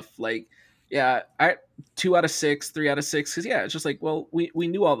showcase stuff. Like, yeah, 2 out of 6, 3 out of 6, because yeah, it's just like, well, we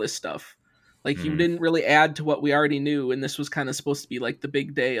knew all this stuff. Like you didn't really add to what we already knew, and this was kind of supposed to be like the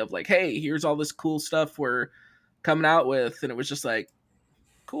big day of like, hey, here's all this cool stuff we're coming out with, and it was just like,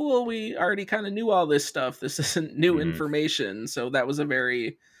 cool, we already kind of knew all this stuff. This isn't new information, so that was a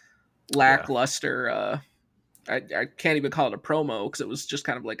very lackluster. I can't even call it a promo because it was just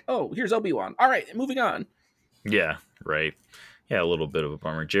kind of like, oh, here's Obi-Wan. All right, moving on. Yeah, right. Yeah, a little bit of a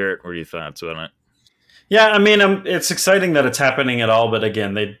bummer. Jarrett, what are your thoughts on it? Yeah, I mean, it's exciting that it's happening at all, but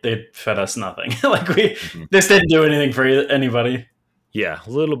again, they fed us nothing. Like this didn't do anything for anybody. Yeah, a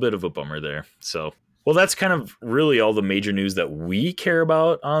little bit of a bummer there. So, well, that's kind of really all the major news that we care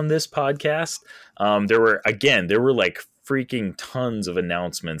about on this podcast. There were like freaking tons of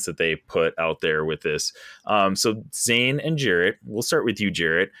announcements that they put out there with this. So Zane and Jarrett, we'll start with you,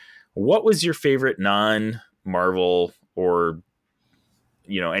 Jarrett. What was your favorite non-Marvel or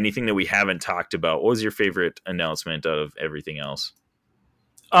anything that we haven't talked about? What was your favorite announcement out of everything else?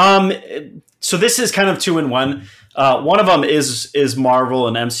 So this is kind of 2 in 1. One of them is Marvel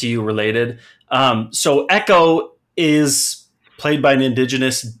and MCU related. So Echo is played by an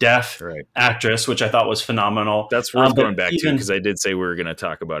indigenous deaf actress, which I thought was phenomenal. That's worth going back to, because I did say we were going to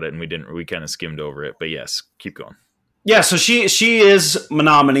talk about it and we kind of skimmed over it, but yes, keep going. Yeah. So she is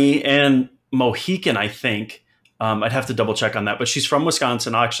Menominee and Mohican, I think. I'd have to double check on that, but she's from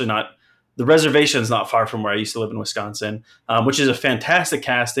Wisconsin. Actually, the reservation is not far from where I used to live in Wisconsin, which is a fantastic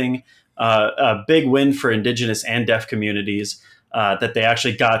casting, a big win for indigenous and deaf communities, that they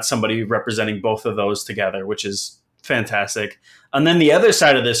actually got somebody representing both of those together, which is fantastic. And then the other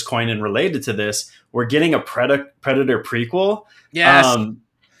side of this coin, and related to this, we're getting a Predator prequel. Yes. And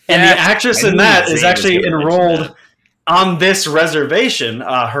the actress in that is actually enrolled on this reservation.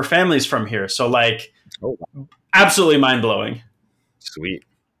 Her family's from here. So like, absolutely mind-blowing. Sweet.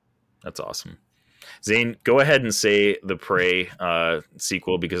 That's awesome. Zane, go ahead and say the Prey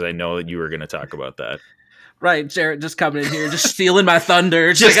sequel, because I know that you were going to talk about that. Right, Jarrett just coming in here, just stealing my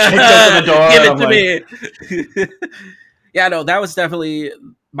thunder. Just like, the door, give it to me. Yeah, no, that was definitely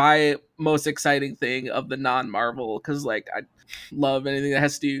my most exciting thing of the non-Marvel, because like I love anything that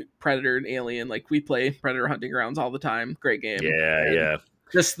has to do Predator and Alien. Like we play Predator Hunting Grounds all the time. Great game. Yeah.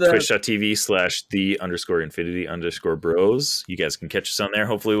 Just the twitch.tv/the_infinity_bros. You guys can catch us on there.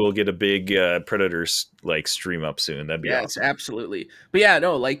 Hopefully we'll get a big Predators like stream up soon. That'd be awesome. Absolutely. But yeah,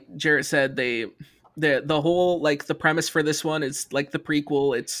 no, like Jarrett said, the whole like the premise for this one is like the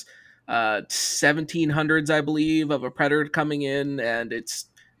prequel. It's 1700s, I believe, of a predator coming in, and it's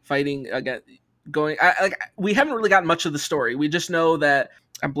fighting again. We haven't really gotten much of the story. We just know that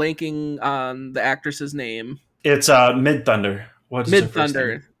I'm blanking on the actress's name. It's Midthunder. What's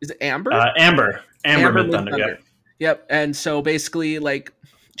Midthunder? Is it Amber? Amber Midthunder. Yeah. Yep. And so basically, like,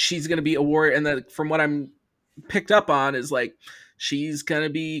 she's gonna be a warrior, and from what I'm picked up on is like she's gonna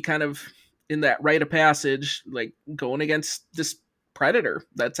be kind of in that rite of passage, like going against this predator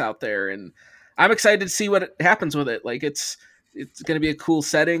that's out there, and I'm excited to see what happens with it. Like it's going to be a cool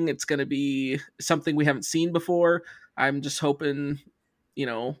setting. It's going to be something we haven't seen before. I'm just hoping,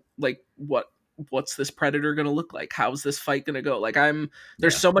 like what's this predator going to look like? How's this fight going to go? Like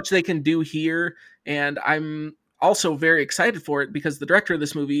there's so much they can do here, and I'm also very excited for it because the director of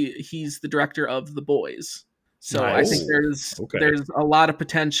this movie, he's the director of The Boys. So I think there's a lot of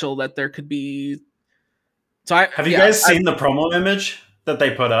potential that there could be. So have you guys seen the promo image that they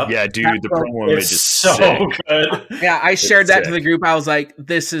put up? Yeah, dude, the promo image is so good. Yeah, I shared that to the group. I was like,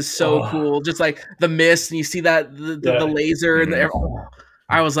 "This is so cool!" Just like the mist, and you see that the laser, and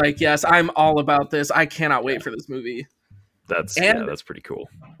I was like, "Yes, I'm all about this. I cannot wait for this movie." That's pretty cool.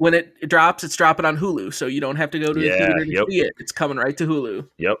 When it drops, it's dropping on Hulu, so you don't have to go to the theater to see it. It's coming right to Hulu.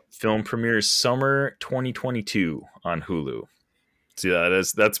 Yep, film premieres summer 2022 on Hulu. See,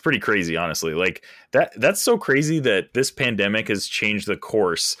 that's pretty crazy, honestly. Like that's so crazy that this pandemic has changed the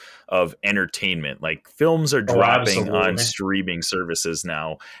course of entertainment. Like films are dropping on streaming services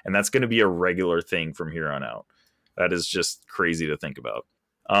now, and that's going to be a regular thing from here on out. That is just crazy to think about.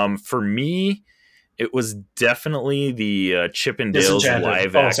 For me, it was definitely the Chip and Dale's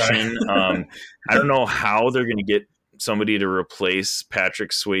live action. I don't know how they're going to get somebody to replace Patrick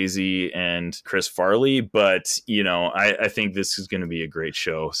Swayze and Chris Farley, but I think this is going to be a great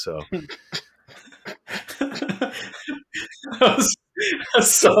show. So,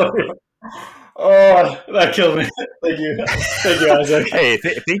 sorry. Oh, that killed me. Thank you, Isaac. Hey,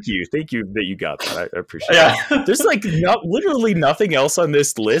 thank you that you got that. I appreciate it. There's like literally nothing else on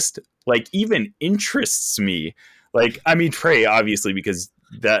this list like even interests me. Like, I mean, Prey obviously because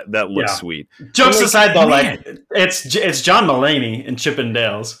that looks sweet. Jokes aside, though, like it's John Mulaney in Chip and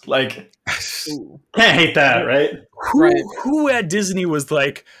Dale's. Like, can't hate that, right? Who at Disney was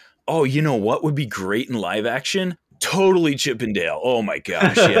like, oh, you know what would be great in live action? Totally Chip and Dale. Oh my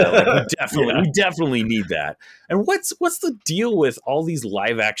gosh, yeah, like we definitely need that. And what's the deal with all these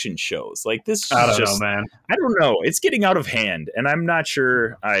live action shows? Like this, I don't know, man. I don't know. It's getting out of hand, and I'm not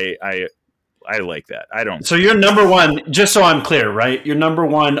sure. I like that. I don't. So your number one, just so I'm clear, right? Your number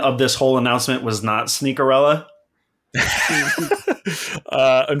one of this whole announcement was not Sneakerella?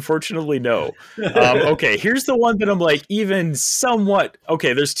 Unfortunately, no. Okay, here's the one that I'm like even somewhat.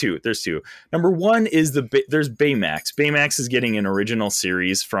 Okay, there's two. Number one is there's Baymax. Baymax is getting an original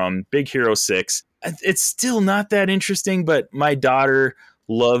series from Big Hero 6. It's still not that interesting, but my daughter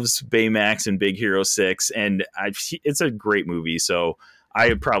loves Baymax and Big Hero 6, and it's a great movie. So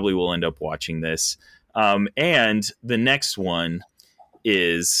I probably will end up watching this. And the next one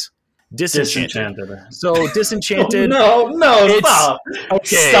is Disenchanted. So Disenchanted. Oh, no, stop.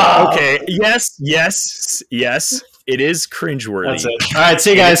 Okay. Stop. Okay. Yes. It is cringeworthy. That's it. All right, see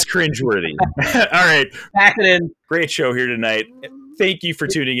you guys. It's cringeworthy. All right. Back it in. Great show here tonight. Thank you for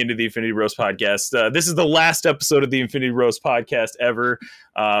tuning into the Infinity Bros podcast. This is the last episode of the Infinity Bros podcast ever.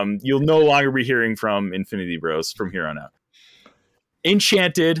 You'll no longer be hearing from Infinity Bros from here on out.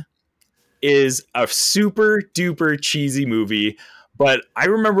 Enchanted is a super duper cheesy movie, but I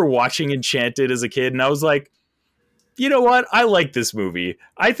remember watching Enchanted as a kid and I was like, you know what? I like this movie.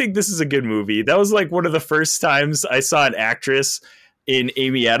 I think this is a good movie. That was like one of the first times I saw an actress in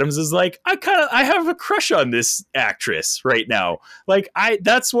Amy Adams is like, I have a crush on this actress right now. Like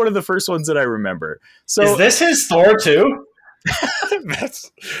that's one of the first ones that I remember. So is this his Thor too?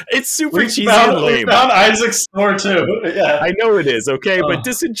 It's super cheesy and lame. We found Isaac's Thor too. Yeah, I know it is. Okay, but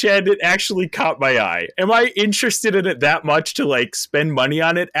Disenchanted actually caught my eye. Am I interested in it that much to like spend money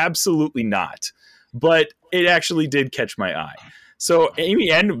on it? Absolutely not. But it actually did catch my eye. So Amy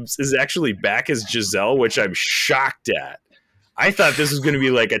Adams is actually back as Giselle, which I'm shocked at. I thought this was going to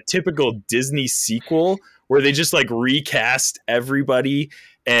be like a typical Disney sequel where they just like recast everybody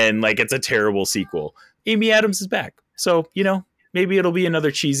and like it's a terrible sequel. Amy Adams is back. So, maybe it'll be another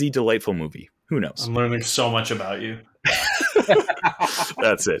cheesy, delightful movie. Who knows? I'm learning so much about you.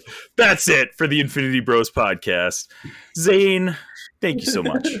 That's it for the Infinity Bros podcast. Zane, thank you so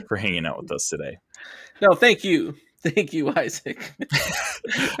much for hanging out with us today. No, thank you. Thank you, Isaac.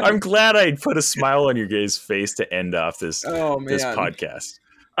 I'm glad I put a smile on your guy's face to end off this podcast.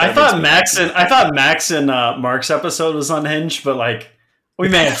 I thought Max and Mark's episode was unhinged, but like we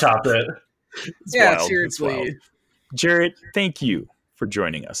may have topped it. It's wild. Seriously. Jarrett, thank you for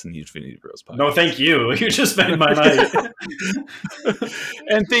joining us in the Infinity Bros podcast. No, thank you. You just made my night.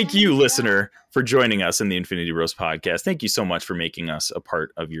 And thank you, listener, for joining us in the Infinity Bros podcast. Thank you so much for making us a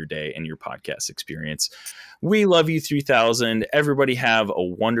part of your day and your podcast experience. We love you 3000. Everybody have a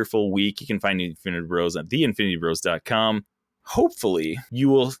wonderful week. You can find the Infinity Bros at theinfinitybros.com. Hopefully, you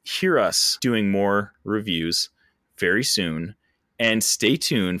will hear us doing more reviews very soon. And stay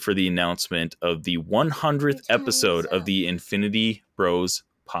tuned for the announcement of the 100th episode of the Infinity Bros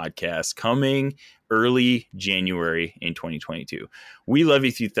podcast coming early January in 2022. We love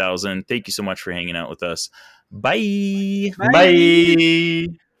you 3000. Thank you so much for hanging out with us. Bye. Bye.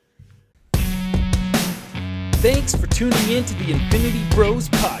 Thanks for tuning in to the Infinity Bros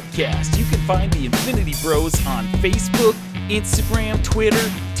podcast. You can find the Infinity Bros on Facebook, Instagram,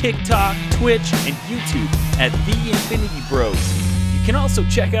 Twitter, TikTok, Twitch, and YouTube at The Infinity Bros. You can also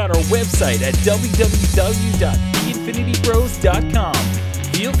check out our website at www.theinfinitybros.com.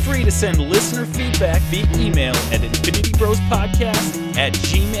 Feel free to send listener feedback via email at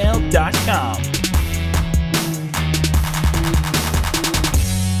infinitybrospodcast@gmail.com.